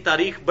اسرائیل کی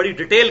تاریخ بڑی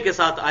ڈیٹیل کے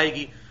ساتھ آئے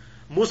گی،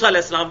 موسیٰ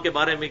علیہ السلام کے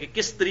بارے میں کہ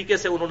کس طریقے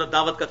سے انہوں نے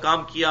دعوت کا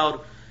کام کیا اور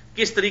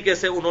کس طریقے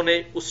سے انہوں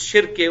نے اس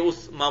شرک کے اس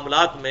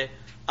معاملات میں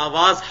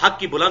آواز حق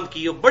کی بلند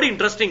کی، اور بڑی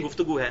انٹرسٹنگ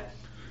گفتگو ہے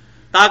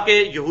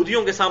تاکہ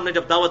یہودیوں کے سامنے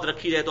جب دعوت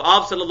رکھی جائے تو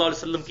آپ صلی اللہ علیہ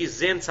وسلم کی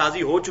ذہن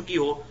سازی ہو چکی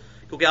ہو،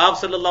 کیونکہ آپ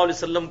صلی اللہ علیہ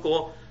وسلم کو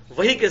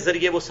وحی کے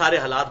ذریعے وہ سارے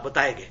حالات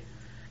بتائے گئے،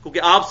 کیونکہ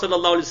آپ صلی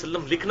اللہ علیہ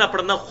وسلم لکھنا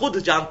پڑھنا خود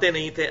جانتے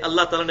نہیں تھے،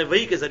 اللہ تعالیٰ نے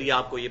وحی کے ذریعے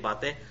آپ کو یہ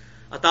باتیں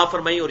عطا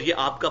فرمائی، اور یہ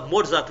آپ کا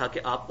معجزہ تھا کہ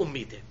آپ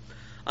امی تھے۔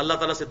 اللہ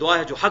تعالیٰ سے دعا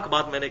ہے جو حق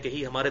بات میں نے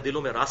کہی ہمارے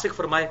دلوں میں راسخ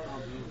فرمائے،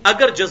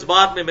 اگر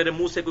جذبات میں میرے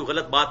منہ سے کوئی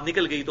غلط بات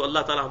نکل گئی تو اللہ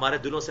تعالیٰ ہمارے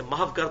دلوں سے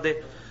محو کر دے،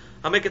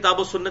 ہمیں کتاب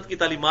و سنت کی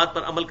تعلیمات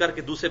پر عمل کر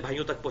کے دوسرے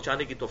بھائیوں تک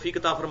پہنچانے کی توفیق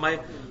عطا فرمائے۔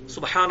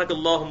 سبحانک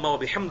اللہم و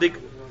بحمدک،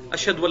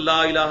 اشہد ان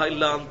لا الہ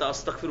الا انت،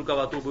 استغفرک و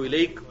اتوب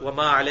الیک،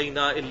 وما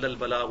علینا الا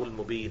البلاغ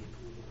المبین۔